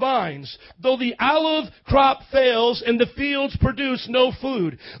on the vines, though the olive crop fails, and the fields produce no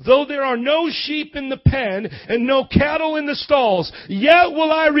food, though there are no sheep in the pen, and no cattle in the stalls, yet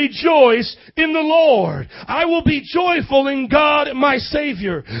will I rejoice in the Lord. I will be joyful in God my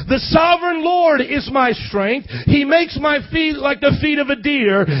Savior. The sovereign Lord is my strength. He makes my feet like the feet of a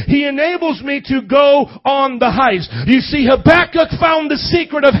deer. He enables me to go on the heights. You see, Habakkuk found the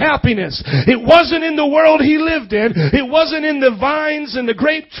secret of happiness. It wasn't in the world he lived in. It wasn't in the vines and the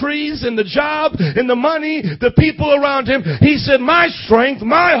grape trees and the job and the money, the people around him. He said, my strength,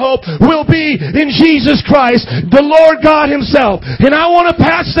 my hope will be in Jesus Christ, the Lord God himself. And I want to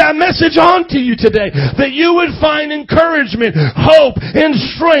pass that message on to you today, that you would find encouragement, hope, and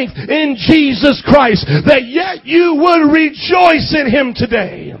strength in Jesus Christ, that yet you would rejoice in him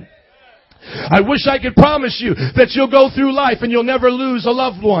today. I wish I could promise you that you'll go through life and you'll never lose a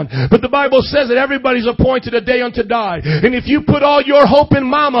loved one. But the Bible says that everybody's appointed a day unto die. And if you put all your hope in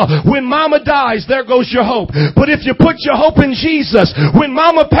mama, when mama dies, there goes your hope. But if you put your hope in Jesus, when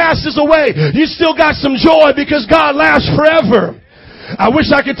mama passes away, you still got some joy because God lasts forever. I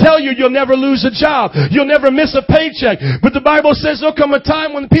wish I could tell you you'll never lose a job. You'll never miss a paycheck. But the Bible says there'll come a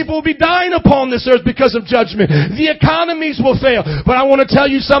time when people will be dying upon this earth because of judgment. The economies will fail. But I want to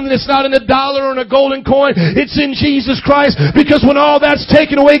tell you something that's not in a dollar or in a golden coin. It's in Jesus Christ. Because when all that's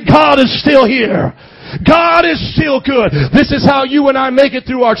taken away, God is still here. God is still good. This is how you and I make it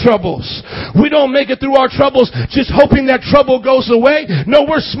through our troubles. We don't make it through our troubles just hoping that trouble goes away. No,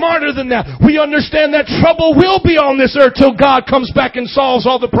 we're smarter than that. We understand that trouble will be on this earth till God comes back and solves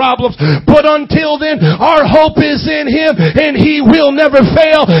all the problems. But until then, our hope is in him, and he will never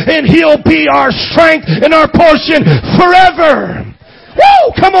fail, and he'll be our strength and our portion forever.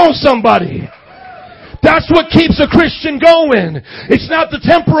 Woo! Come on, somebody. That's what keeps a Christian going. It's not the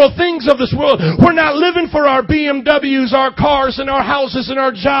temporal things of this world. We're not living for our BMWs, our cars, and our houses, and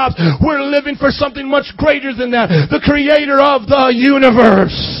our jobs. We're living for something much greater than that. The creator of the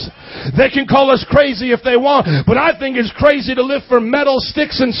universe. They can call us crazy if they want, but I think it's crazy to live for metal,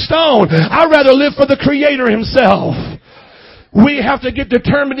 sticks, and stone. I'd rather live for the creator himself. We have to get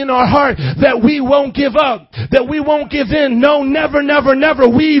determined in our heart that we won't give up, that we won't give in. No, never, never, never.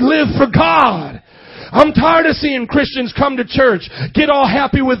 We live for God. I'm tired of seeing Christians come to church, get all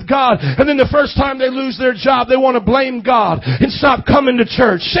happy with God, and then the first time they lose their job, they want to blame God and stop coming to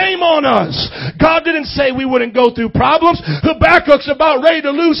church. Shame on us. God didn't say we wouldn't go through problems. Habakkuk's about ready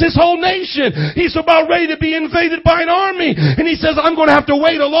to lose his whole nation. He's about ready to be invaded by an army. And he says, I'm going to have to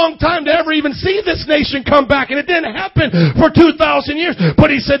wait a long time to ever even see this nation come back. And it didn't happen for 2,000 years.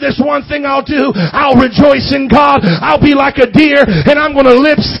 But he said, there's one thing I'll do. I'll rejoice in God. I'll be like a deer, and I'm going to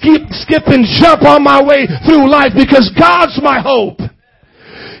skip and jump on my way through life because God's my hope.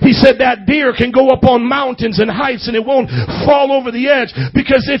 He said that deer can go up on mountains and heights and it won't fall over the edge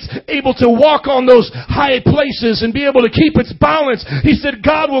because it's able to walk on those high places and be able to keep its balance. He said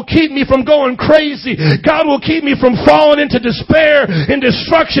God will keep me from going crazy. God will keep me from falling into despair and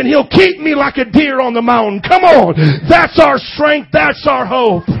destruction. He'll keep me like a deer on the mountain. Come on. That's our strength. That's our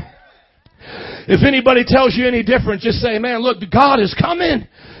hope. If anybody tells you any different, just say, man, look, God is coming.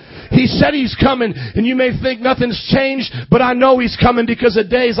 He said he's coming, and you may think nothing's changed, but I know he's coming because a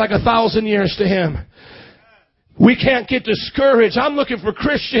day is like 1,000 years to him. We can't get discouraged. I'm looking for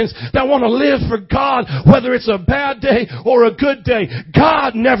Christians that want to live for God, whether it's a bad day or a good day.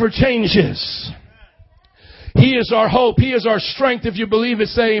 God never changes. He is our hope. He is our strength. If you believe it,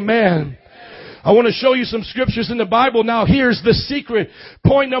 say amen. I want to show you some scriptures in the Bible. Now, here's the secret.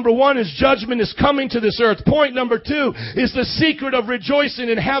 Point number 1 is judgment is coming to this earth. Point number 2 is the secret of rejoicing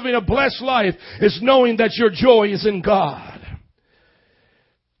and having a blessed life is knowing that your joy is in God.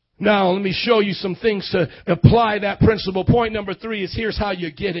 Now, let me show you some things to apply that principle. Point number 3 is here's how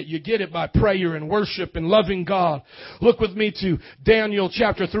you get it. You get it by prayer and worship and loving God. Look with me to Daniel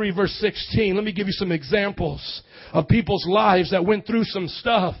chapter 3, verse 16. Let me give you some examples of people's lives that went through some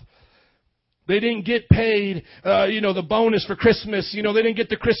stuff. They didn't get paid, the bonus for Christmas. They didn't get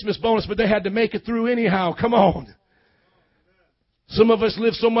the Christmas bonus, but they had to make it through anyhow. Come on. Some of us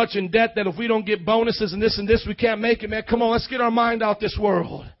live so much in debt that if we don't get bonuses and this, we can't make it, man. Come on, let's get our mind out this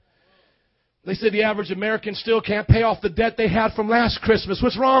world. They say the average American still can't pay off the debt they had from last Christmas.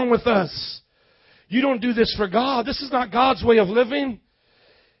 What's wrong with us? You don't do this for God. This is not God's way of living.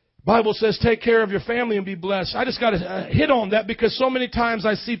 Bible says take care of your family and be blessed. I just got to hit on that because so many times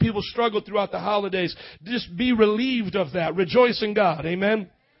I see people struggle throughout the holidays. Just be relieved of that. Rejoice in God.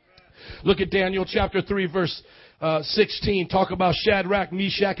 Amen. Look at Daniel chapter 3 verse 16. Talk about Shadrach,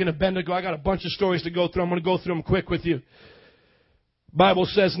 Meshach, and Abednego. I got a bunch of stories to go through. I'm going to go through them quick with you. Bible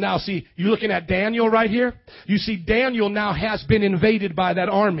says now, see, you're looking at Daniel right here. You see, Daniel now has been invaded by that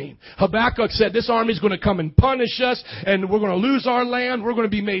army. Habakkuk said this army is going to come and punish us, and we're going to lose our land. We're going to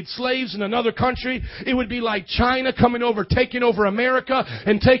be made slaves in another country. It would be like China coming over, taking over America,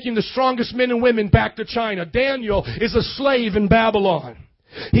 and taking the strongest men and women back to China. Daniel is a slave in Babylon.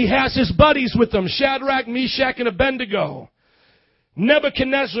 He has his buddies with him, Shadrach, Meshach, and Abednego.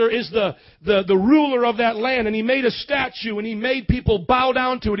 Nebuchadnezzar is the ruler of that land, and he made a statue, and he made people bow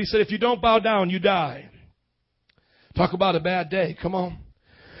down to it. He said, if you don't bow down, you die. Talk about a bad day. Come on.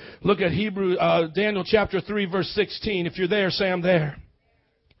 Look at Daniel chapter 3, verse 16. If you're there, say I'm there.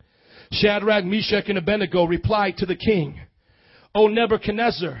 Shadrach, Meshach, and Abednego replied to the king, O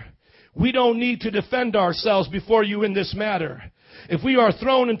Nebuchadnezzar, we don't need to defend ourselves before you in this matter. If we are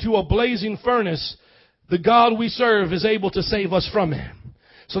thrown into a blazing furnace, the God we serve is able to save us from it.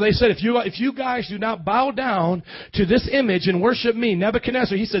 So they said, if you guys do not bow down to this image and worship me,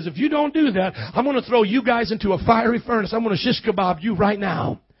 Nebuchadnezzar, he says, if you don't do that, I'm going to throw you guys into a fiery furnace. I'm going to shish kebab you right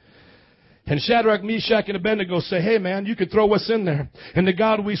now. And Shadrach, Meshach, and Abednego say, hey man, you can throw us in there. And the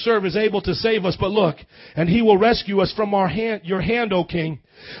God we serve is able to save us. But look, and he will rescue us from your hand, O king.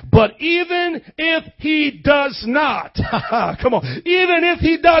 But even if he does not, come on, even if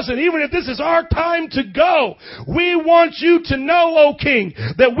he doesn't, even if this is our time to go, we want you to know, O king,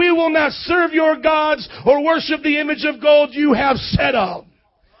 that we will not serve your gods or worship the image of gold you have set up.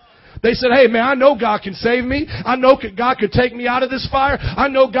 They said, hey man, I know God can save me. I know God could take me out of this fire. I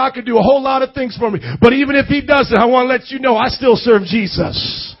know God could do a whole lot of things for me. But even if he doesn't, I want to let you know I still serve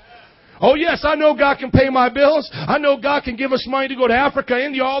Jesus. Oh yes, I know God can pay my bills. I know God can give us money to go to Africa,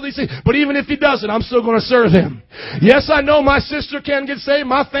 India, all these things. But even if he doesn't, I'm still going to serve him. Yes, I know my sister can get saved.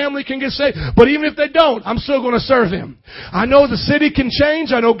 My family can get saved. But even if they don't, I'm still going to serve him. I know the city can change.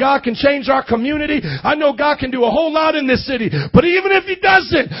 I know God can change our community. I know God can do a whole lot in this city. But even if he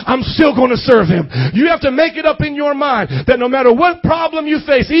doesn't, I'm still going to serve him. You have to make it up in your mind that no matter what problem you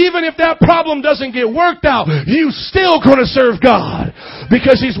face, even if that problem doesn't get worked out, you still going to serve God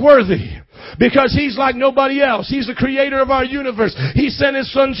because he's worthy. Because he's like nobody else. He's the creator of our universe. He sent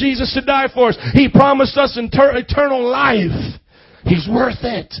his son Jesus to die for us. He promised us eternal life. He's worth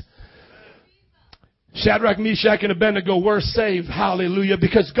it. Shadrach, Meshach, and Abednego were saved. Hallelujah.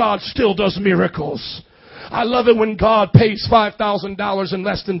 Because God still does miracles. I love it when God pays $5,000 in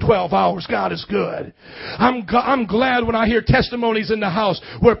less than 12 hours. God is good. I'm glad when I hear testimonies in the house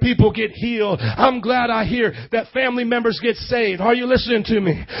where people get healed. I'm glad I hear that family members get saved. Are you listening to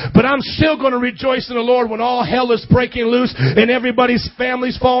me? But I'm still going to rejoice in the Lord when all hell is breaking loose and everybody's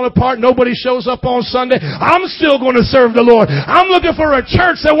family's falling apart. Nobody shows up on Sunday. I'm still going to serve the Lord. I'm looking for a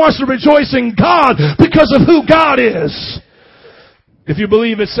church that wants to rejoice in God because of who God is. If you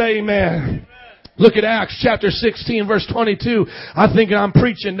believe it, say amen. Look at Acts chapter 16 verse 22. I think I'm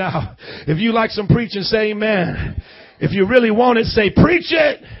preaching now. If you like some preaching, say amen. If you really want it, say preach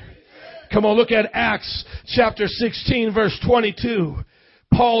it. Come on, look at Acts chapter 16 verse 22.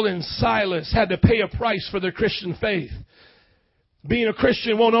 Paul and Silas had to pay a price for their Christian faith. Being a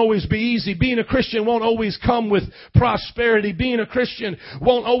Christian won't always be easy. Being a Christian won't always come with prosperity. Being a Christian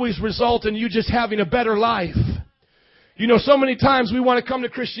won't always result in you just having a better life. You know, so many times we want to come to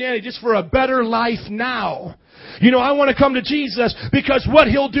Christianity just for a better life now. You know, I want to come to Jesus because what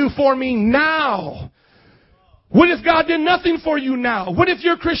he'll do for me now. What if God did nothing for you now? What if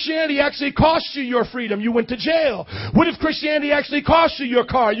your Christianity actually cost you your freedom? You went to jail. What if Christianity actually cost you your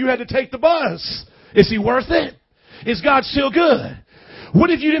car? You had to take the bus. Is he worth it? Is God still good?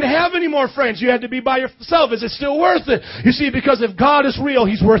 What if you didn't have any more friends? You had to be by yourself. Is it still worth it? You see, because if God is real,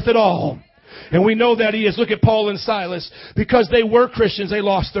 he's worth it all. And we know that he is. Look at Paul and Silas. Because they were Christians, they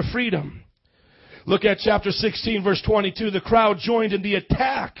lost their freedom. Look at chapter 16, verse 22. The crowd joined in the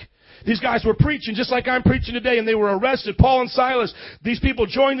attack. These guys were preaching just like I'm preaching today, and they were arrested. Paul and Silas, these people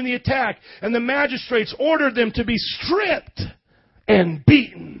joined in the attack, and the magistrates ordered them to be stripped and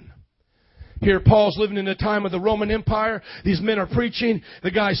beaten. Here Paul's living in the time of the Roman Empire. These men are preaching.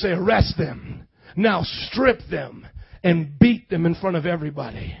 The guys say, arrest them. Now strip them and beat them in front of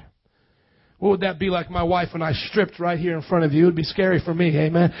everybody. What would that be like my wife when I stripped right here in front of you? It would be scary for me,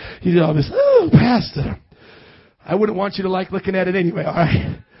 amen? You'd always, oh, pastor. I wouldn't want you to like looking at it anyway, all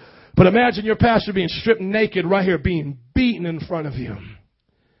right? But imagine your pastor being stripped naked right here, being beaten in front of you.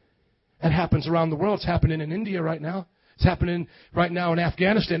 That happens around the world. It's happening in India right now. It's happening right now in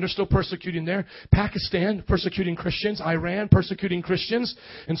Afghanistan. They're still persecuting there. Pakistan, persecuting Christians. Iran, persecuting Christians.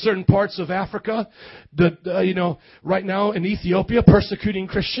 In certain parts of Africa, right now in Ethiopia, persecuting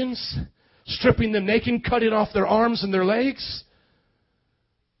Christians. Stripping them naked, cutting off their arms and their legs.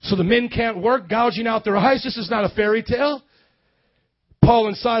 So the men can't work, gouging out their eyes. This is not a fairy tale. Paul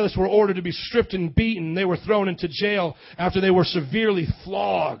and Silas were ordered to be stripped and beaten. They were thrown into jail after they were severely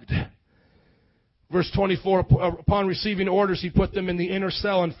flogged. Verse 24, upon receiving orders, he put them in the inner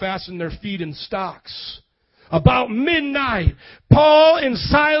cell and fastened their feet in stocks. About midnight, Paul and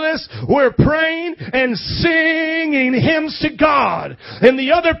Silas were praying and singing hymns to God. And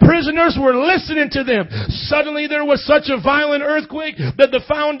the other prisoners were listening to them. Suddenly there was such a violent earthquake that the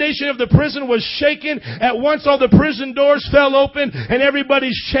foundation of the prison was shaken. At once all the prison doors fell open and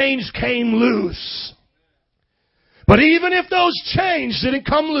everybody's chains came loose. But even if those chains didn't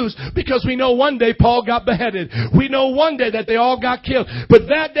come loose, because we know one day Paul got beheaded. We know one day that they all got killed. But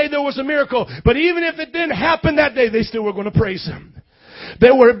that day there was a miracle. But even if it didn't happen that day, they still were going to praise Him.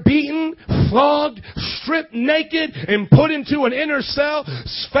 They were beaten, flogged, stripped naked, and put into an inner cell,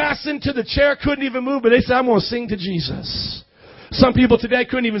 fastened to the chair, couldn't even move. But they said, I'm going to sing to Jesus. Some people today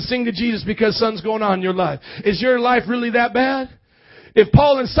couldn't even sing to Jesus because something's going on in your life. Is your life really that bad? If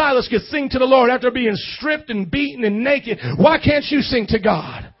Paul and Silas could sing to the Lord after being stripped and beaten and naked, why can't you sing to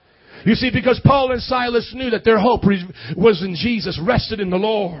God? You see, because Paul and Silas knew that their hope was in Jesus, rested in the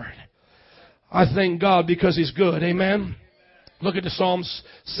Lord. I thank God because He's good. Amen. Look at the Psalms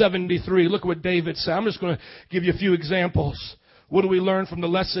 73. Look at what David said. I'm just going to give you a few examples. What do we learn from the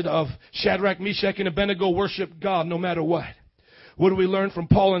lesson of Shadrach, Meshach, and Abednego? Worship God no matter what. What do we learn from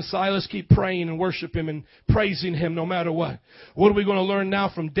Paul and Silas? Keep praying and worship Him and praising Him no matter what. What are we going to learn now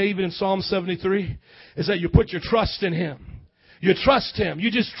from David in Psalm 73? Is that you put your trust in Him. You trust Him.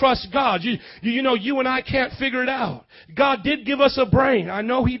 You just trust God. You know, you and I can't figure it out. God did give us a brain. I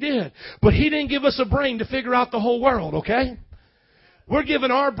know He did. But He didn't give us a brain to figure out the whole world, okay? We're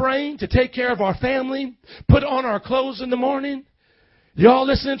given our brain to take care of our family, put on our clothes in the morning. Y'all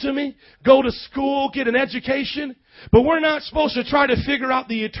listening to me? Go to school, get an education. But we're not supposed to try to figure out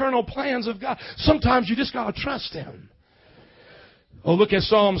the eternal plans of God. Sometimes you just got to trust Him. Oh, look at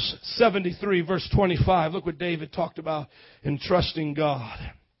Psalms 73, verse 25. Look what David talked about in trusting God.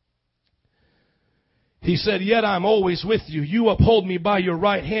 He said, yet I'm always with you. You uphold me by your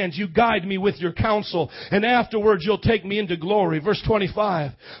right hand. You guide me with your counsel. And afterwards you'll take me into glory. Verse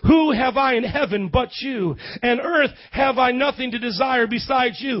 25. Who have I in heaven but you? And earth have I nothing to desire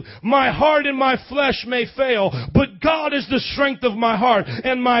besides you. My heart and my flesh may fail, but God is the strength of my heart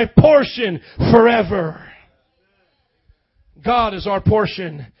and my portion forever. God is our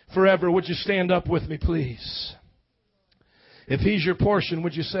portion forever. Would you stand up with me, please? If He's your portion,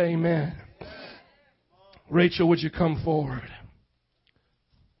 would you say amen? Rachel, would you come forward?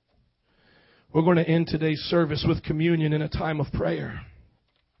 We're going to end today's service with communion in a time of prayer.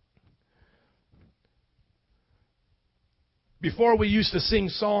 Before we used to sing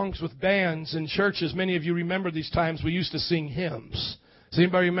songs with bands in churches, many of you remember these times we used to sing hymns. Does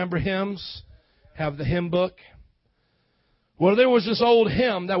anybody remember hymns? Have the hymn book? Well, there was this old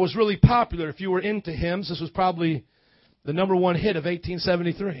hymn that was really popular. If you were into hymns, this was probably the number one hit of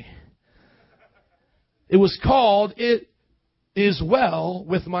 1873. It was called, It Is Well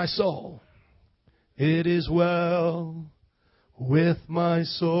With My Soul. It is well with my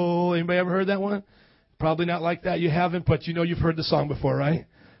soul. Anybody ever heard that one? Probably not like that. You haven't, but you know you've heard the song before, right?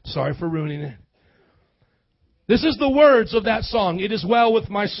 Sorry for ruining it. This is the words of that song. It is well with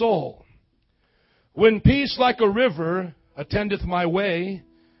my soul. When peace like a river attendeth my way,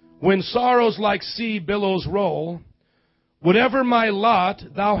 when sorrows like sea billows roll, whatever my lot,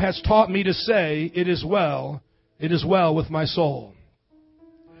 thou hast taught me to say, it is well with my soul.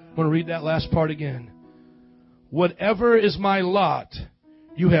 I'm going to read that last part again. Whatever is my lot,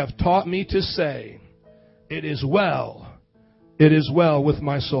 you have taught me to say, it is well with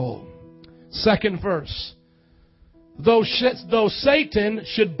my soul. Second verse. Though Satan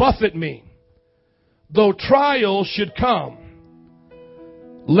should buffet me, though trials should come,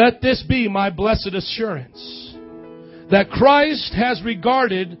 let this be my blessed assurance, that Christ has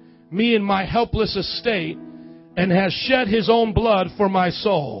regarded me in my helpless estate and has shed his own blood for my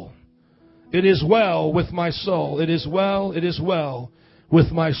soul. It is well with my soul. It is well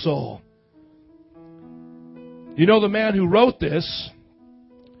with my soul. You know the man who wrote this?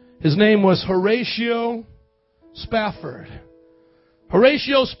 His name was Horatio Spafford.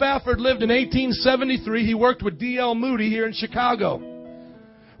 Horatio Spafford lived in 1873. He worked with D.L. Moody here in Chicago.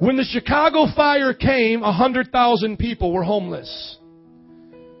 When the Chicago fire came, 100,000 people were homeless.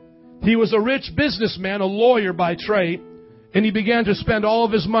 He was a rich businessman, a lawyer by trade, and he began to spend all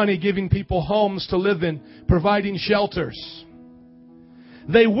of his money giving people homes to live in, providing shelters.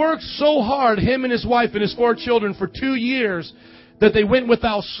 They worked so hard, him and his wife and his 4 children, for 2 years that they went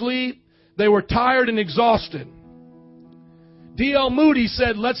without sleep. They were tired and exhausted. D.L. Moody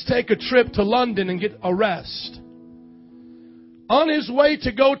said, let's take a trip to London and get a rest. On his way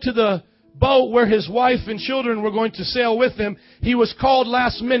to go to the boat where his wife and children were going to sail with him, he was called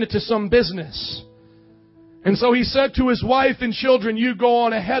last minute to some business. And so he said to his wife and children, you go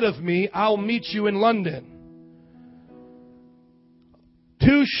on ahead of me, I'll meet you in London.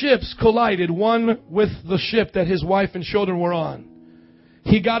 2 ships collided, one with the ship that his wife and children were on.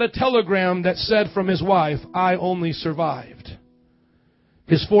 He got a telegram that said from his wife, I only survived.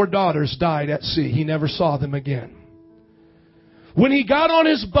 His 4 daughters died at sea. He never saw them again. When he got on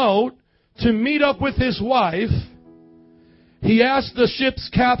his boat to meet up with his wife, he asked the ship's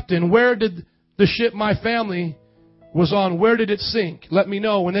captain, where did the ship my family was on, where did it sink? Let me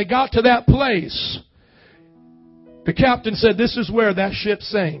know. When they got to that place, the captain said, this is where that ship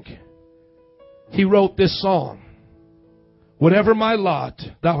sank. He wrote this song. Whatever my lot,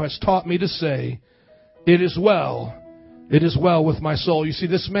 thou hast taught me to say, it is well with my soul. You see,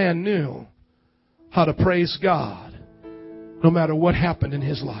 this man knew how to praise God no matter what happened in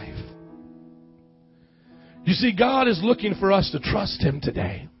his life. You see, God is looking for us to trust him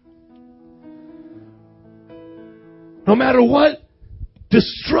today. No matter what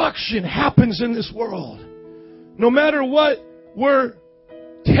destruction happens in this world, no matter what we're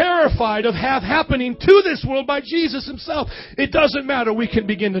terrified of have happening to this world by Jesus himself, it doesn't matter. We can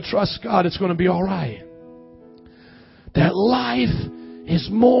begin to trust God. It's going to be all right. That life is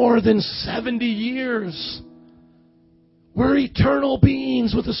more than 70 years. We're eternal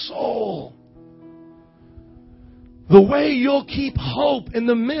beings with a soul. The way you'll keep hope in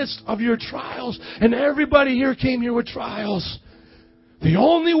the midst of your trials, and everybody here came here with trials, the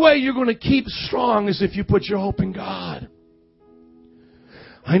only way you're going to keep strong is if you put your hope in God.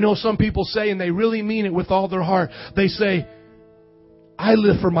 I know some people say, and they really mean it with all their heart, they say, I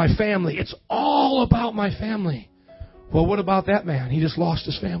live for my family. It's all about my family. Well, what about that man? He just lost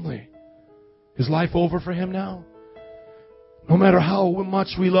his family. Is life over for him now? No matter how much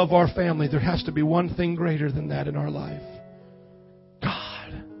we love our family, there has to be one thing greater than that in our life.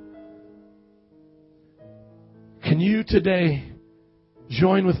 God. Can you today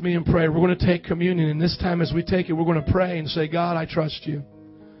join with me in prayer? We're going to take communion, and this time as we take it, we're going to pray and say, God, I trust you.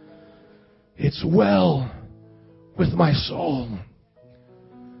 It's well with my soul.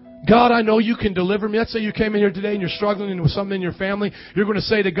 God, I know you can deliver me. Let's say you came in here today and you're struggling with something in your family. You're going to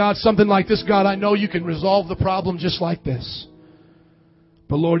say to God something like this, God, I know you can resolve the problem just like this.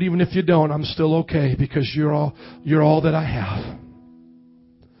 But Lord, even if you don't, I'm still okay because you're all that I have.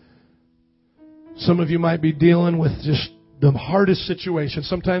 Some of you might be dealing with just the hardest situation.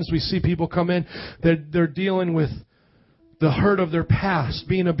 Sometimes we see people come in, they're dealing with the hurt of their past,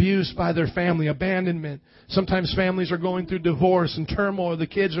 being abused by their family, abandonment. Sometimes families are going through divorce and turmoil. The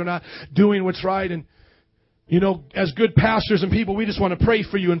kids are not doing what's right. And, you know, as good pastors and people, we just want to pray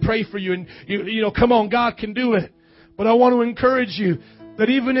for you and pray for you. And, you know, come on, God can do it. But I want to encourage you that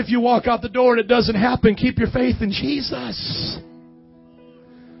even if you walk out the door and it doesn't happen, keep your faith in Jesus.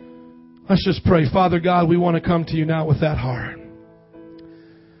 Let's just pray. Father God, we want to come to you now with that heart.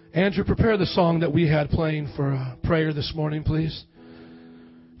 Andrew, prepare the song that we had playing for prayer this morning, please.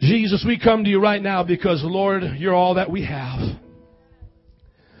 Jesus, we come to you right now because, Lord, you're all that we have.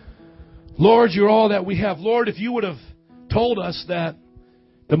 Lord, you're all that we have. Lord, if you would have told us that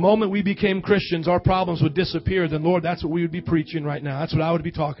the moment we became Christians, our problems would disappear, then, Lord, that's what we would be preaching right now. That's what I would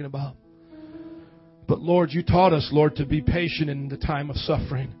be talking about. But, Lord, you taught us, Lord, to be patient in the time of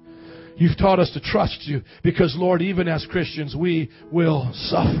suffering. You've taught us to trust you because, Lord, even as Christians, we will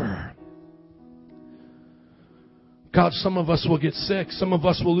suffer. God, some of us will get sick. Some of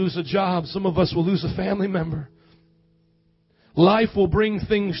us will lose a job. Some of us will lose a family member. Life will bring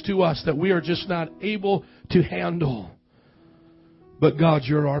things to us that we are just not able to handle. But God,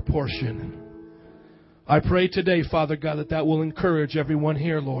 you're our portion. I pray today, Father God, that will encourage everyone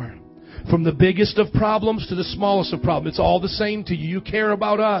here, Lord. From the biggest of problems to the smallest of problems, it's all the same to you. You care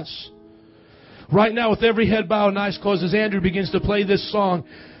about us. Right now, with every head bowed and eyes closed, as Andrew begins to play this song,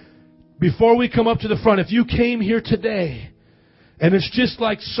 before we come up to the front, if you came here today and it's just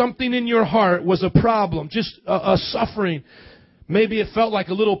like something in your heart was a problem, just a suffering, maybe it felt like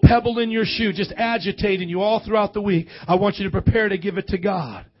a little pebble in your shoe, just agitating you all throughout the week, I want you to prepare to give it to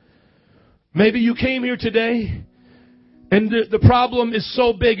God. Maybe you came here today and the problem is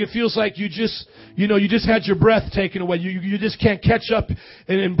so big it feels like you just had your breath taken away. You just can't catch up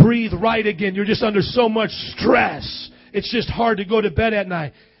and breathe right again. You're just under so much stress. It's just hard to go to bed at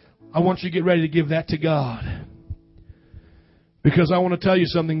night. I want you to get ready to give that to God. Because I want to tell you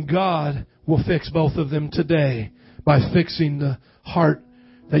something. God will fix both of them today by fixing the heart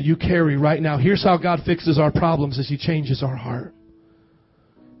that you carry right now. Here's how God fixes our problems as He changes our heart.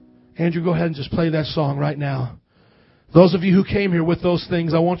 Andrew, go ahead and just play that song right now. Those of you who came here with those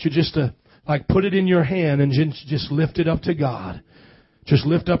things, I want you just to put it in your hand and just lift it up to God. Just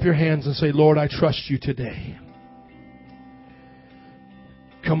lift up your hands and say, Lord, I trust you today.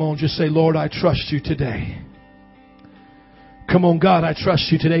 Come on, just say, Lord, I trust you today. Come on, God, I trust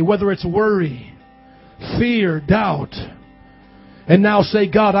you today. Whether it's worry, fear, doubt. And now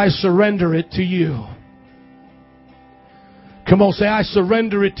say, God, I surrender it to you. Come on, say, I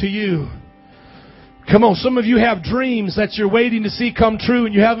surrender it to you. Come on, some of you have dreams that you're waiting to see come true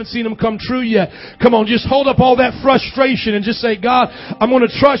and you haven't seen them come true yet. Come on, just hold up all that frustration and just say, God, I'm going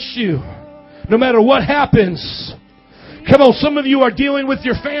to trust you no matter what happens. Come on, some of you are dealing with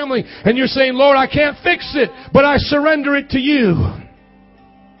your family and you're saying, Lord, I can't fix it, but I surrender it to you.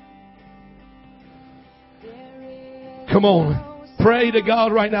 Come on, pray to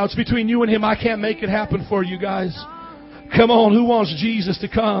God right now. It's between you and Him. I can't make it happen for you guys. Come on, who wants Jesus to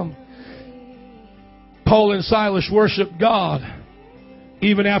come? Paul and Silas worshiped God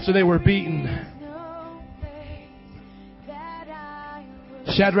even after they were beaten.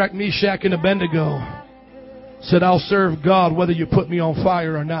 Shadrach, Meshach, and Abednego said, I'll serve God whether you put me on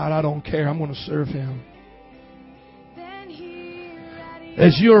fire or not. I don't care. I'm going to serve Him.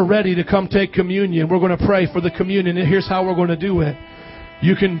 As you're ready to come take communion, we're going to pray for the communion. And here's how we're going to do it.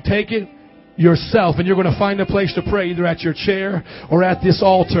 You can take it yourself and you're going to find a place to pray either at your chair or at this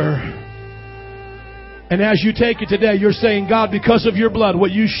altar. And as you take it today, you're saying, God, because of your blood,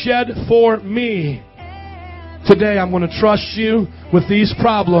 what you shed for me, today I'm going to trust you with these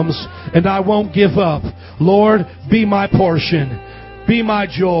problems and I won't give up. Lord, be my portion. Be my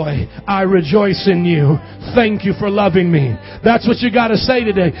joy. I rejoice in you. Thank you for loving me. That's what you got to say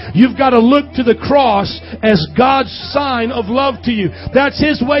today. You've got to look to the cross as God's sign of love to you. That's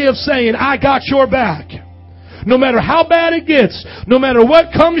His way of saying, I got your back. No matter how bad it gets, no matter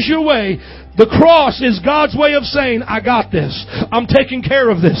what comes your way, the cross is God's way of saying, I got this. I'm taking care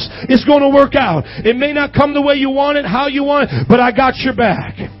of this. It's going to work out. It may not come the way you want it, how you want it, but I got your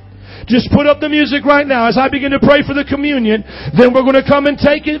back. Just put up the music right now as I begin to pray for the communion. Then we're going to come and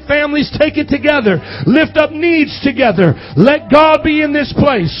take it. Families, take it together. Lift up needs together. Let God be in this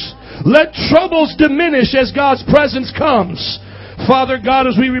place. Let troubles diminish as God's presence comes. Father God,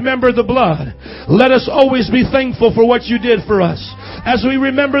 as we remember the blood, let us always be thankful for what you did for us. As we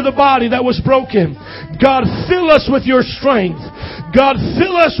remember the body that was broken, God, fill us with your strength. God,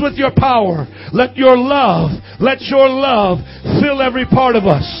 fill us with your power. Let your love fill every part of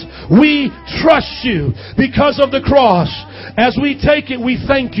us. We trust you because of the cross. As we take it, we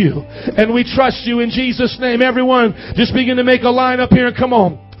thank you and we trust you in Jesus' name. Everyone, just begin to make a line up here and come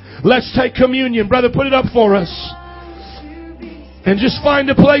on. Let's take communion. Brother, put it up for us. And just find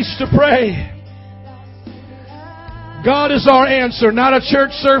a place to pray. God is our answer. Not a church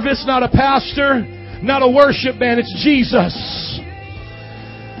service, not a pastor, not a worship band. It's Jesus.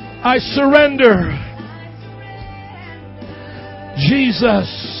 I surrender. Jesus.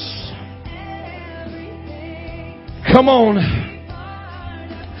 Come on.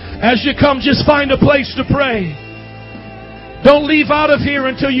 As you come, just find a place to pray. Don't leave out of here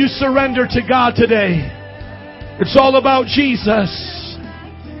until you surrender to God today. It's all about Jesus.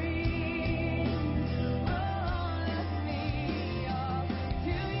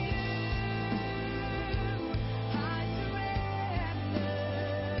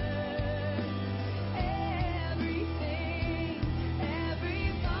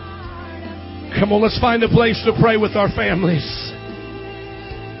 Come on, let's find a place to pray with our families.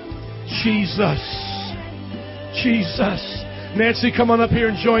 Jesus. Jesus. Nancy, come on up here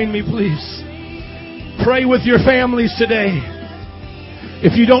and join me, please. Pray with your families today.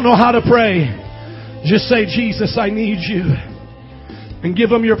 If you don't know how to pray, just say, Jesus, I need you. And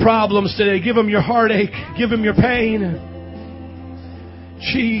give Him your problems today. Give Him your heartache. Give Him your pain.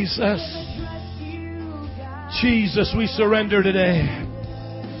 Jesus. Jesus, we surrender today.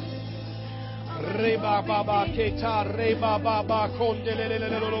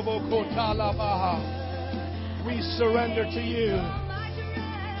 We surrender to you.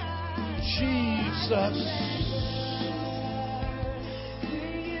 Jesus.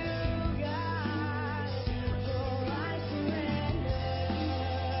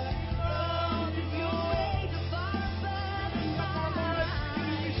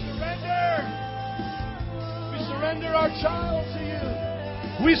 Surrender our child to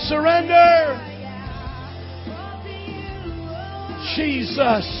you. We surrender.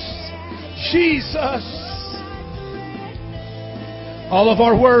 Jesus. Jesus. All of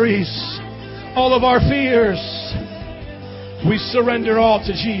our worries, all of our fears, we surrender all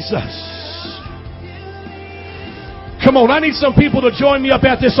to Jesus. Come on, I need some people to join me up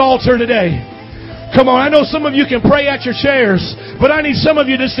at this altar today. Come on, I know some of you can pray at your chairs, but I need some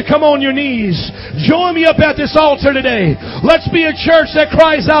of you just to come on your knees. Join me up at this altar today. Let's be a church that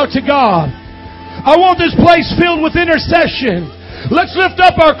cries out to God. I want this place filled with intercession. Let's lift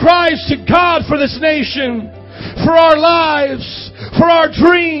up our cries to God for this nation, for our lives, for our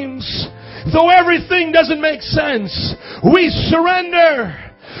dreams. Though everything doesn't make sense, we surrender.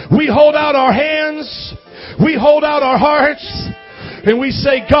 We hold out our hands. We hold out our hearts. And we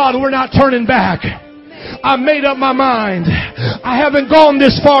say, God, we're not turning back. I made up my mind. I haven't gone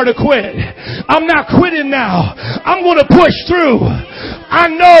this far to quit. I'm not quitting now. I'm going to push through. I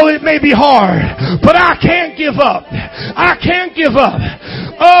know it may be hard, but I can't give up. I can't give up.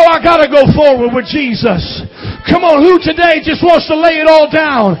 Oh, I got to go forward with Jesus. Come on, who today just wants to lay it all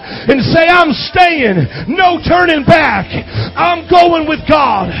down and say, I'm staying. No turning back. I'm going with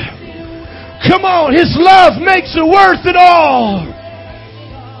God. Come on, His love makes it worth it all.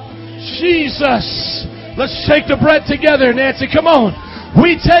 Jesus. Let's take the bread together, Nancy. Come on.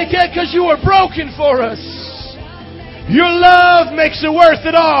 We take it because you were broken for us. Your love makes it worth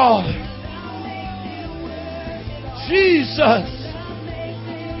it all. Jesus.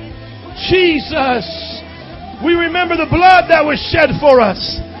 Jesus. We remember the blood that was shed for us.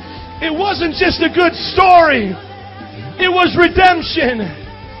 It wasn't just a good story. It was redemption.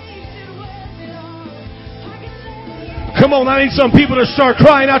 Come on, I need some people to start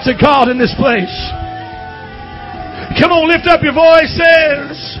crying out to God in this place. Come on, lift up your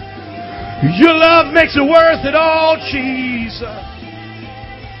voices. Your love makes it worth it all, Jesus.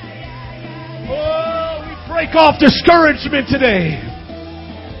 Oh, we break off discouragement today.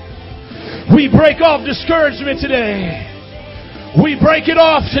 We break off discouragement today. We break it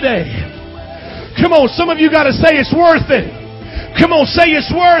off today. Come on, some of you got to say it's worth it. Come on, say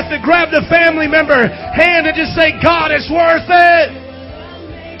it's worth it. Grab the family member hand and just say, God, it's worth it.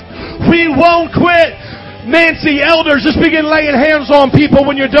 We won't quit. Nancy, elders, just begin laying hands on people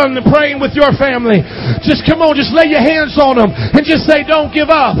when you're done praying with your family. Just come on, just lay your hands on them and just say, don't give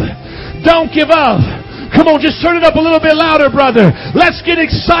up. Don't give up. Come on, just turn it up a little bit louder, brother. Let's get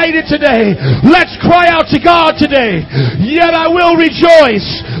excited today. Let's cry out to God today. Yet I will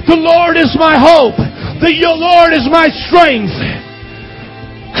rejoice. The Lord is my hope. The Lord is my strength.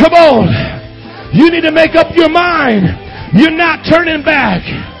 Come on. You need to make up your mind. You're not turning back.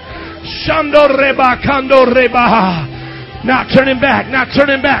 Shando reba, kando reba. Not turning back, not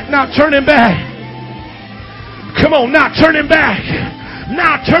turning back, not turning back. Come on, not turning back.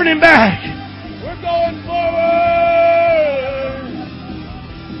 Not turning back. We're going forward.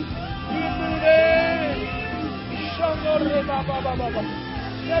 Keep moving. Shando reba, ba, ba, ba, ba.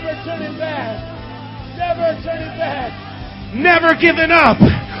 Never turning back. Never turning back. Never giving up.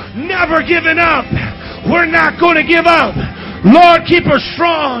 Never giving up. We're not going to give up. Lord, keep us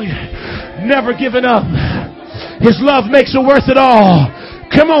strong. Never giving up. His love makes it worth it all.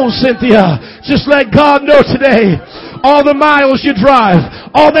 Come on, Cynthia. Just let God know today. All the miles you drive,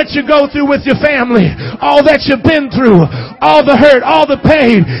 all that you go through with your family, all that you've been through, all the hurt, all the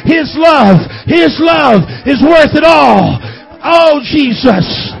pain. His love is worth it all. Oh, Jesus.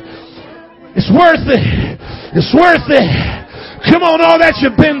 It's worth it. It's worth it. Come on, all that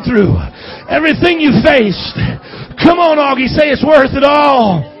you've been through. Everything you faced. Come on, Augie, say it's worth it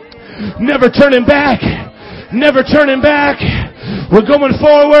all. Never turning back. Never turning back. We're going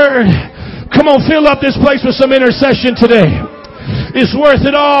forward. Come on, fill up this place with some intercession today. It's worth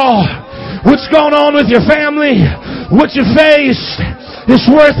it all. What's going on with your family? What you faced? It's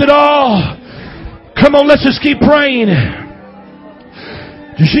worth it all. Come on, let's just keep praying.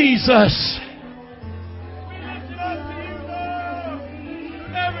 Jesus.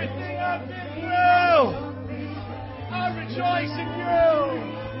 Everything I've been through, I rejoice in you.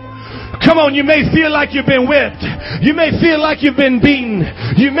 Come on, you may feel like you've been whipped. You may feel like you've been beaten.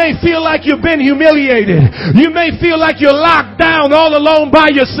 You may feel like you've been humiliated. You may feel like you're locked down all alone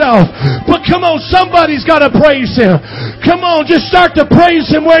by yourself. But come on, somebody's got to praise Him. Come on, just start to praise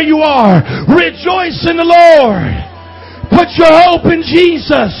Him where you are. Rejoice in the Lord. Put your hope in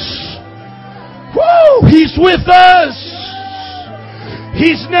Jesus. Woo! He's with us.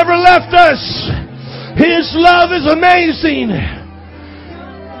 He's never left us. His love is amazing.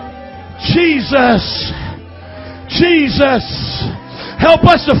 Jesus. Jesus. Help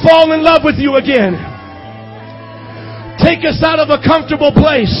us to fall in love with you again. Take us out of a comfortable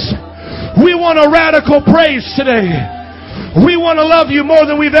place. We want a radical praise today. We want to love you more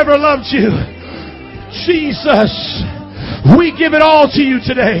than we've ever loved you. Jesus. We give it all to you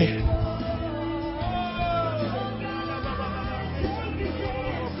today.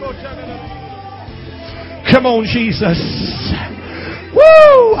 Come on, Jesus.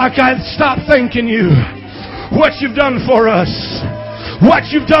 Woo! I can't stop thanking you. What you've done for us.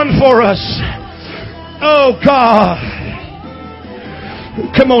 What you've done for us. Oh, God.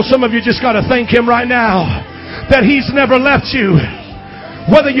 Come on, some of you just got to thank Him right now that He's never left you.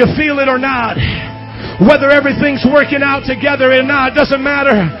 Whether you feel it or not. Whether everything's working out together or not, doesn't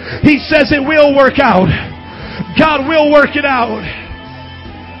matter. He says it will work out. God will work it out.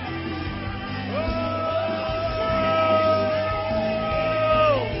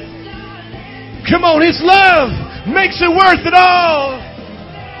 Come on, His love makes it worth it all.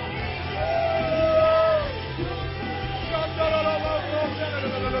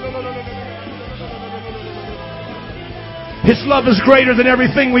 His love is greater than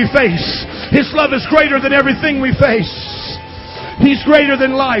everything we face. His love is greater than everything we face. He's greater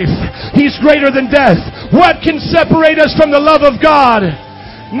than life. He's greater than death. What can separate us from the love of God?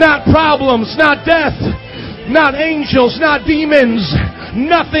 Not problems, not death, not angels, not demons.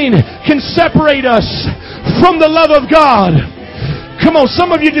 Nothing can separate us from the love of God. Come on,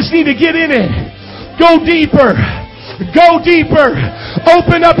 some of you just need to get in it. Go deeper. Go deeper.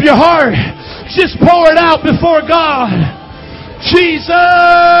 Open up your heart. Just pour it out before God. Jesus,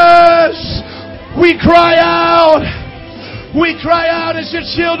 we cry out. We cry out as your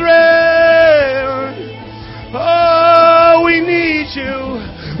children. Oh, we need you.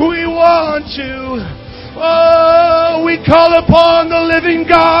 We want you. Oh, we call upon the living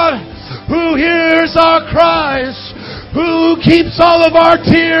God who hears our cries, who keeps all of our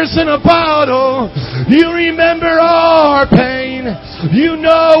tears in a bottle. You remember our pain. You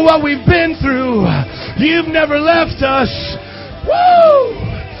know what we've been through. You've never left us. Woo!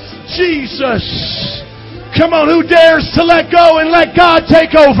 Jesus. Come on, who dares to let go and let God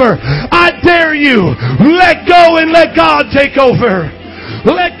take over? I dare you. Let go and let God take over.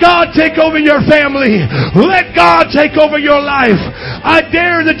 Let God take over your family. Let God take over your life. I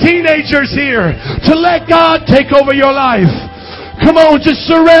dare the teenagers here to let God take over your life. Come on, just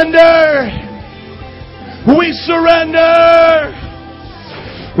surrender. We surrender.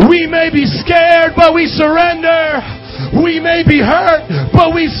 We may be scared, but we surrender. We may be hurt,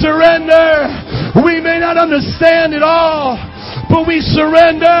 but we surrender. We may not understand it all, but we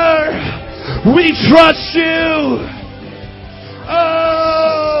surrender. We trust you.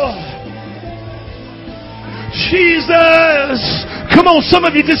 Oh, Jesus. Come on, some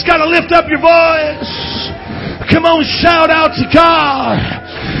of you just got to lift up your voice. Come on, shout out to God.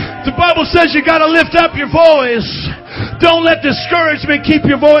 The Bible says you got to lift up your voice. Don't let discouragement keep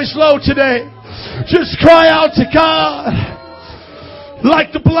your voice low today. Just cry out to God.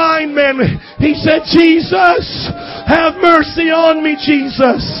 Like the blind man, he said, Jesus, have mercy on me,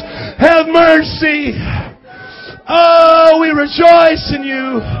 Jesus. Have mercy. Oh, we rejoice in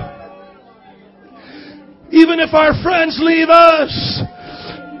you. Even if our friends leave us.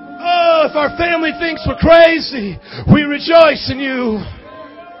 Oh, if our family thinks we're crazy, we rejoice in you.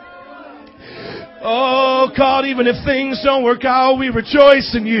 Oh, God, even if things don't work out, we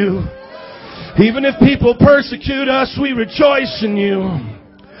rejoice in you. Even if people persecute us, we rejoice in you.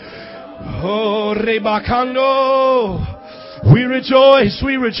 Oh, Rebakando. We rejoice,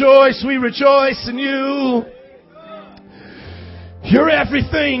 we rejoice, we rejoice in you. You're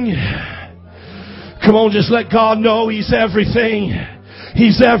everything. Come on, just let God know He's everything.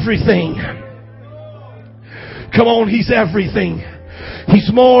 He's everything. Come on, He's everything.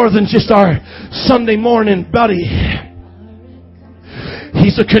 He's more than just our Sunday morning buddy.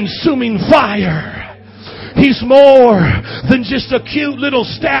 He's a consuming fire. He's more than just a cute little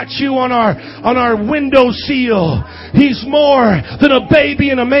statue on our window seal. He's more than a baby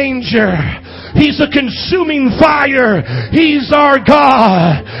in a manger. He's a consuming fire. He's our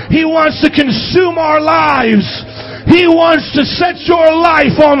God. He wants to consume our lives. He wants to set your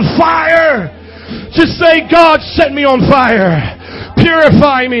life on fire. Just say, God, set me on fire.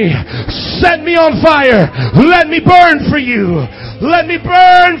 Purify me. Set me on fire. Let me burn for you. Let me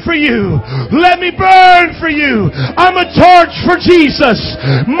burn for you. Let me burn for you. I'm a torch for Jesus.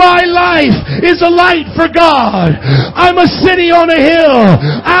 My life is a light for God. I'm a city on a hill.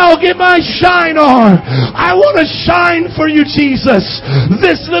 I'll get my shine on. I want to shine for you, Jesus.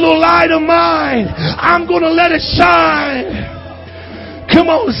 This little light of mine, I'm going to let it shine. Come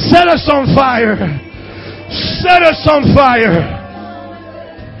on, set us on fire. Set us on fire.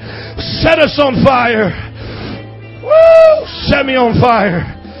 Set us on fire. Woo! Set me on fire.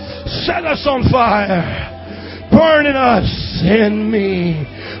 Set us on fire. Burn in us, in me.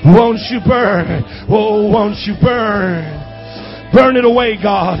 Won't you burn? Oh, won't you burn? Burn it away,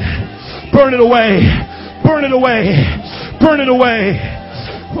 God. Burn it away. Burn it away. Burn it away.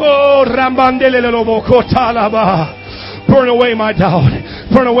 Oh, burn away my doubt.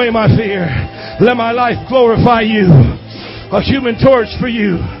 Burn away my fear. Let my life glorify you. A human torch for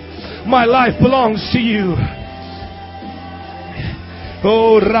you. My life belongs to you.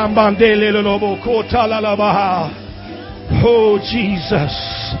 Oh, oh, Jesus.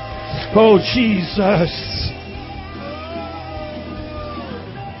 Oh, Jesus.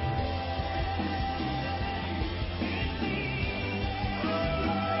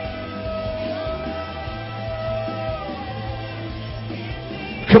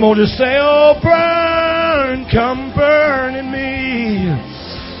 Come on, just say, oh, burn, come burn in me,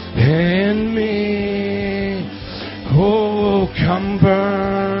 in me. Oh, come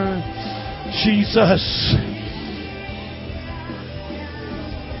burn, Jesus.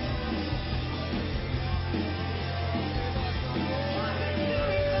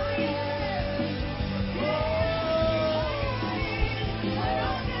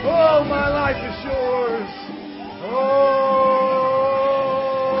 Oh, my life is yours. Oh.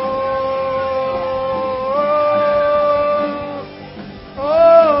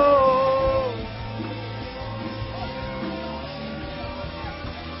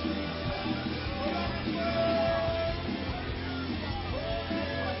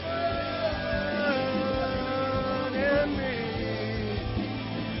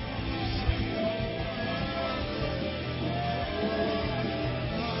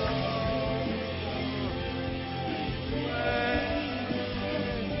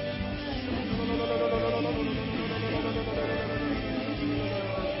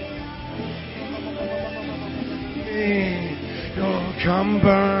 Come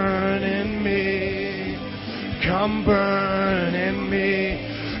burn in me. Come burn in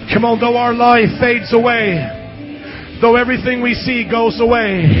me. Come on, though our life fades away, though everything we see goes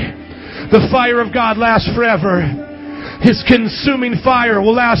away, the fire of God lasts forever. His consuming fire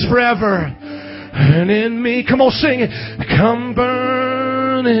will last forever. And in me, come on, sing it. Come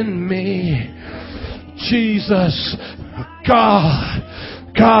burn in me. Jesus, God,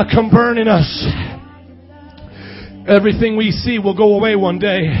 come burn in us. Everything we see will go away one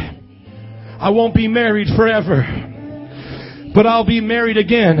day. I won't be married forever, but I'll be married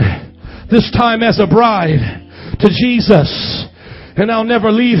again, this time as a bride to Jesus, and I'll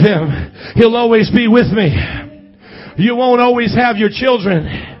never leave Him. He'll always be with me. You won't always have your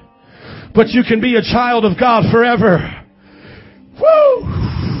children, but you can be a child of God forever.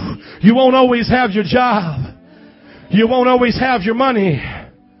 Woo! You won't always have your job. You won't always have your money.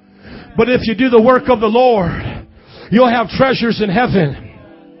 But if you do the work of the Lord, you'll have treasures in heaven.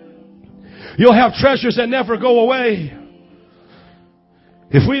 You'll have treasures that never go away.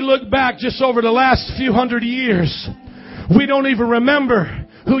 If we look back just over the last few hundred years, we don't even remember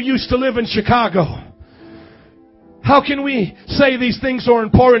who used to live in Chicago. How can we say these things are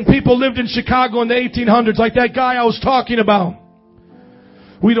important? People lived in Chicago in the 1800s, like that guy I was talking about.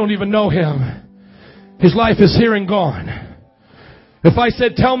 We don't even know him. His life is here and gone. If I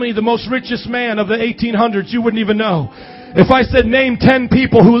said, tell me the most richest man of the 1800s, you wouldn't even know. If I said, name 10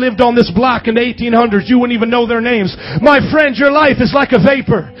 people who lived on this block in the 1800s, you wouldn't even know their names. My friend, your life is like a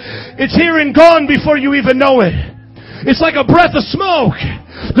vapor. It's here and gone before you even know it. It's like a breath of smoke.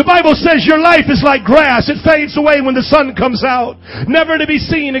 The Bible says your life is like grass. It fades away when the sun comes out, never to be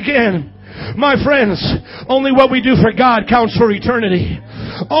seen again. My friends, only what we do for God counts for eternity.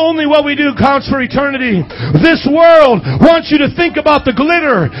 Only what we do counts for eternity. This world wants you to think about the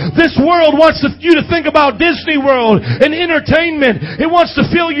glitter. This world wants you to think about Disney World and entertainment. It wants to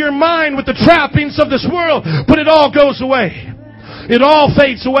fill your mind with the trappings of this world, but it all goes away. It all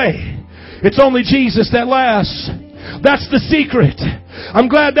fades away. It's only Jesus that lasts. That's the secret. I'm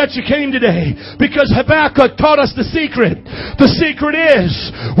glad that you came today because Habakkuk taught us the secret. The secret is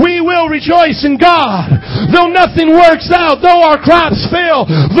we will rejoice in God. Though nothing works out, though our crops fail,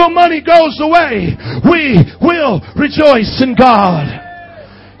 though money goes away, we will rejoice in God.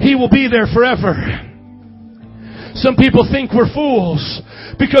 He will be there forever. Some people think we're fools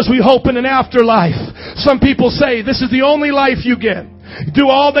because we hope in an afterlife. Some people say this is the only life you get. Do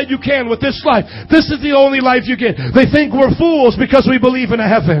all that you can with this life. This is the only life you get. They think we're fools because we believe in a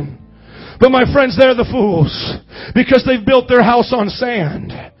heaven. But my friends, they're the fools because they've built their house on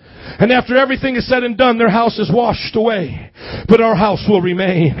sand. And after everything is said and done, their house is washed away. But our house will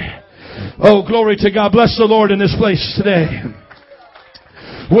remain. Oh, glory to God. Bless the Lord in this place today.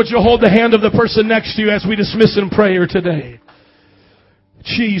 Would you hold the hand of the person next to you as we dismiss in prayer today?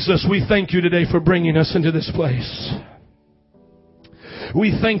 Jesus, we thank you today for bringing us into this place.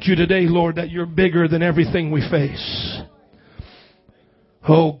 We thank you today, Lord, that you're bigger than everything we face.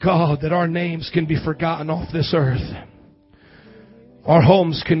 Oh God, that our names can be forgotten off this earth. Our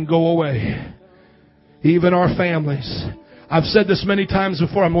homes can go away. Even our families. I've said this many times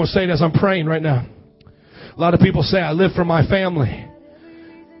before. I'm going to say it as I'm praying right now. A lot of people say, I live for my family.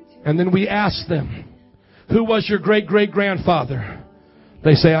 And then we ask them, who was your great-great-grandfather?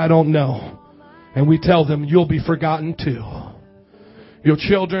 They say, I don't know. And we tell them, you'll be forgotten too. Your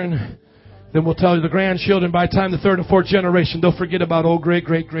children, then we'll tell you the grandchildren, by the time the third and fourth generation, they'll forget about old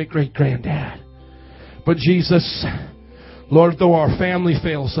great-great-great-great-granddad. But Jesus, Lord, though our family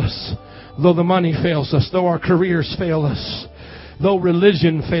fails us, though the money fails us, though our careers fail us, though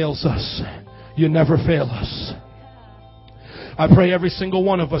religion fails us, you never fail us. I pray every single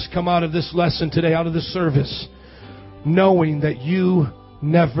one of us come out of this lesson today, out of this service, knowing that you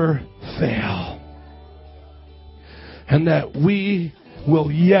never fail. And that we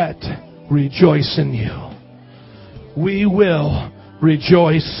will yet rejoice in you. We will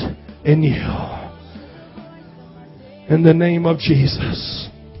rejoice in you. In the name of Jesus.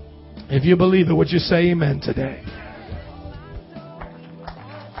 If you believe it, would you say amen today?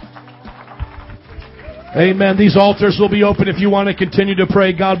 Amen. These altars will be open if you want to continue to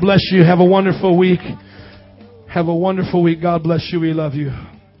pray. God bless you. Have a wonderful week. Have a wonderful week. God bless you. We love you.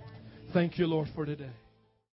 Thank you, Lord, for today.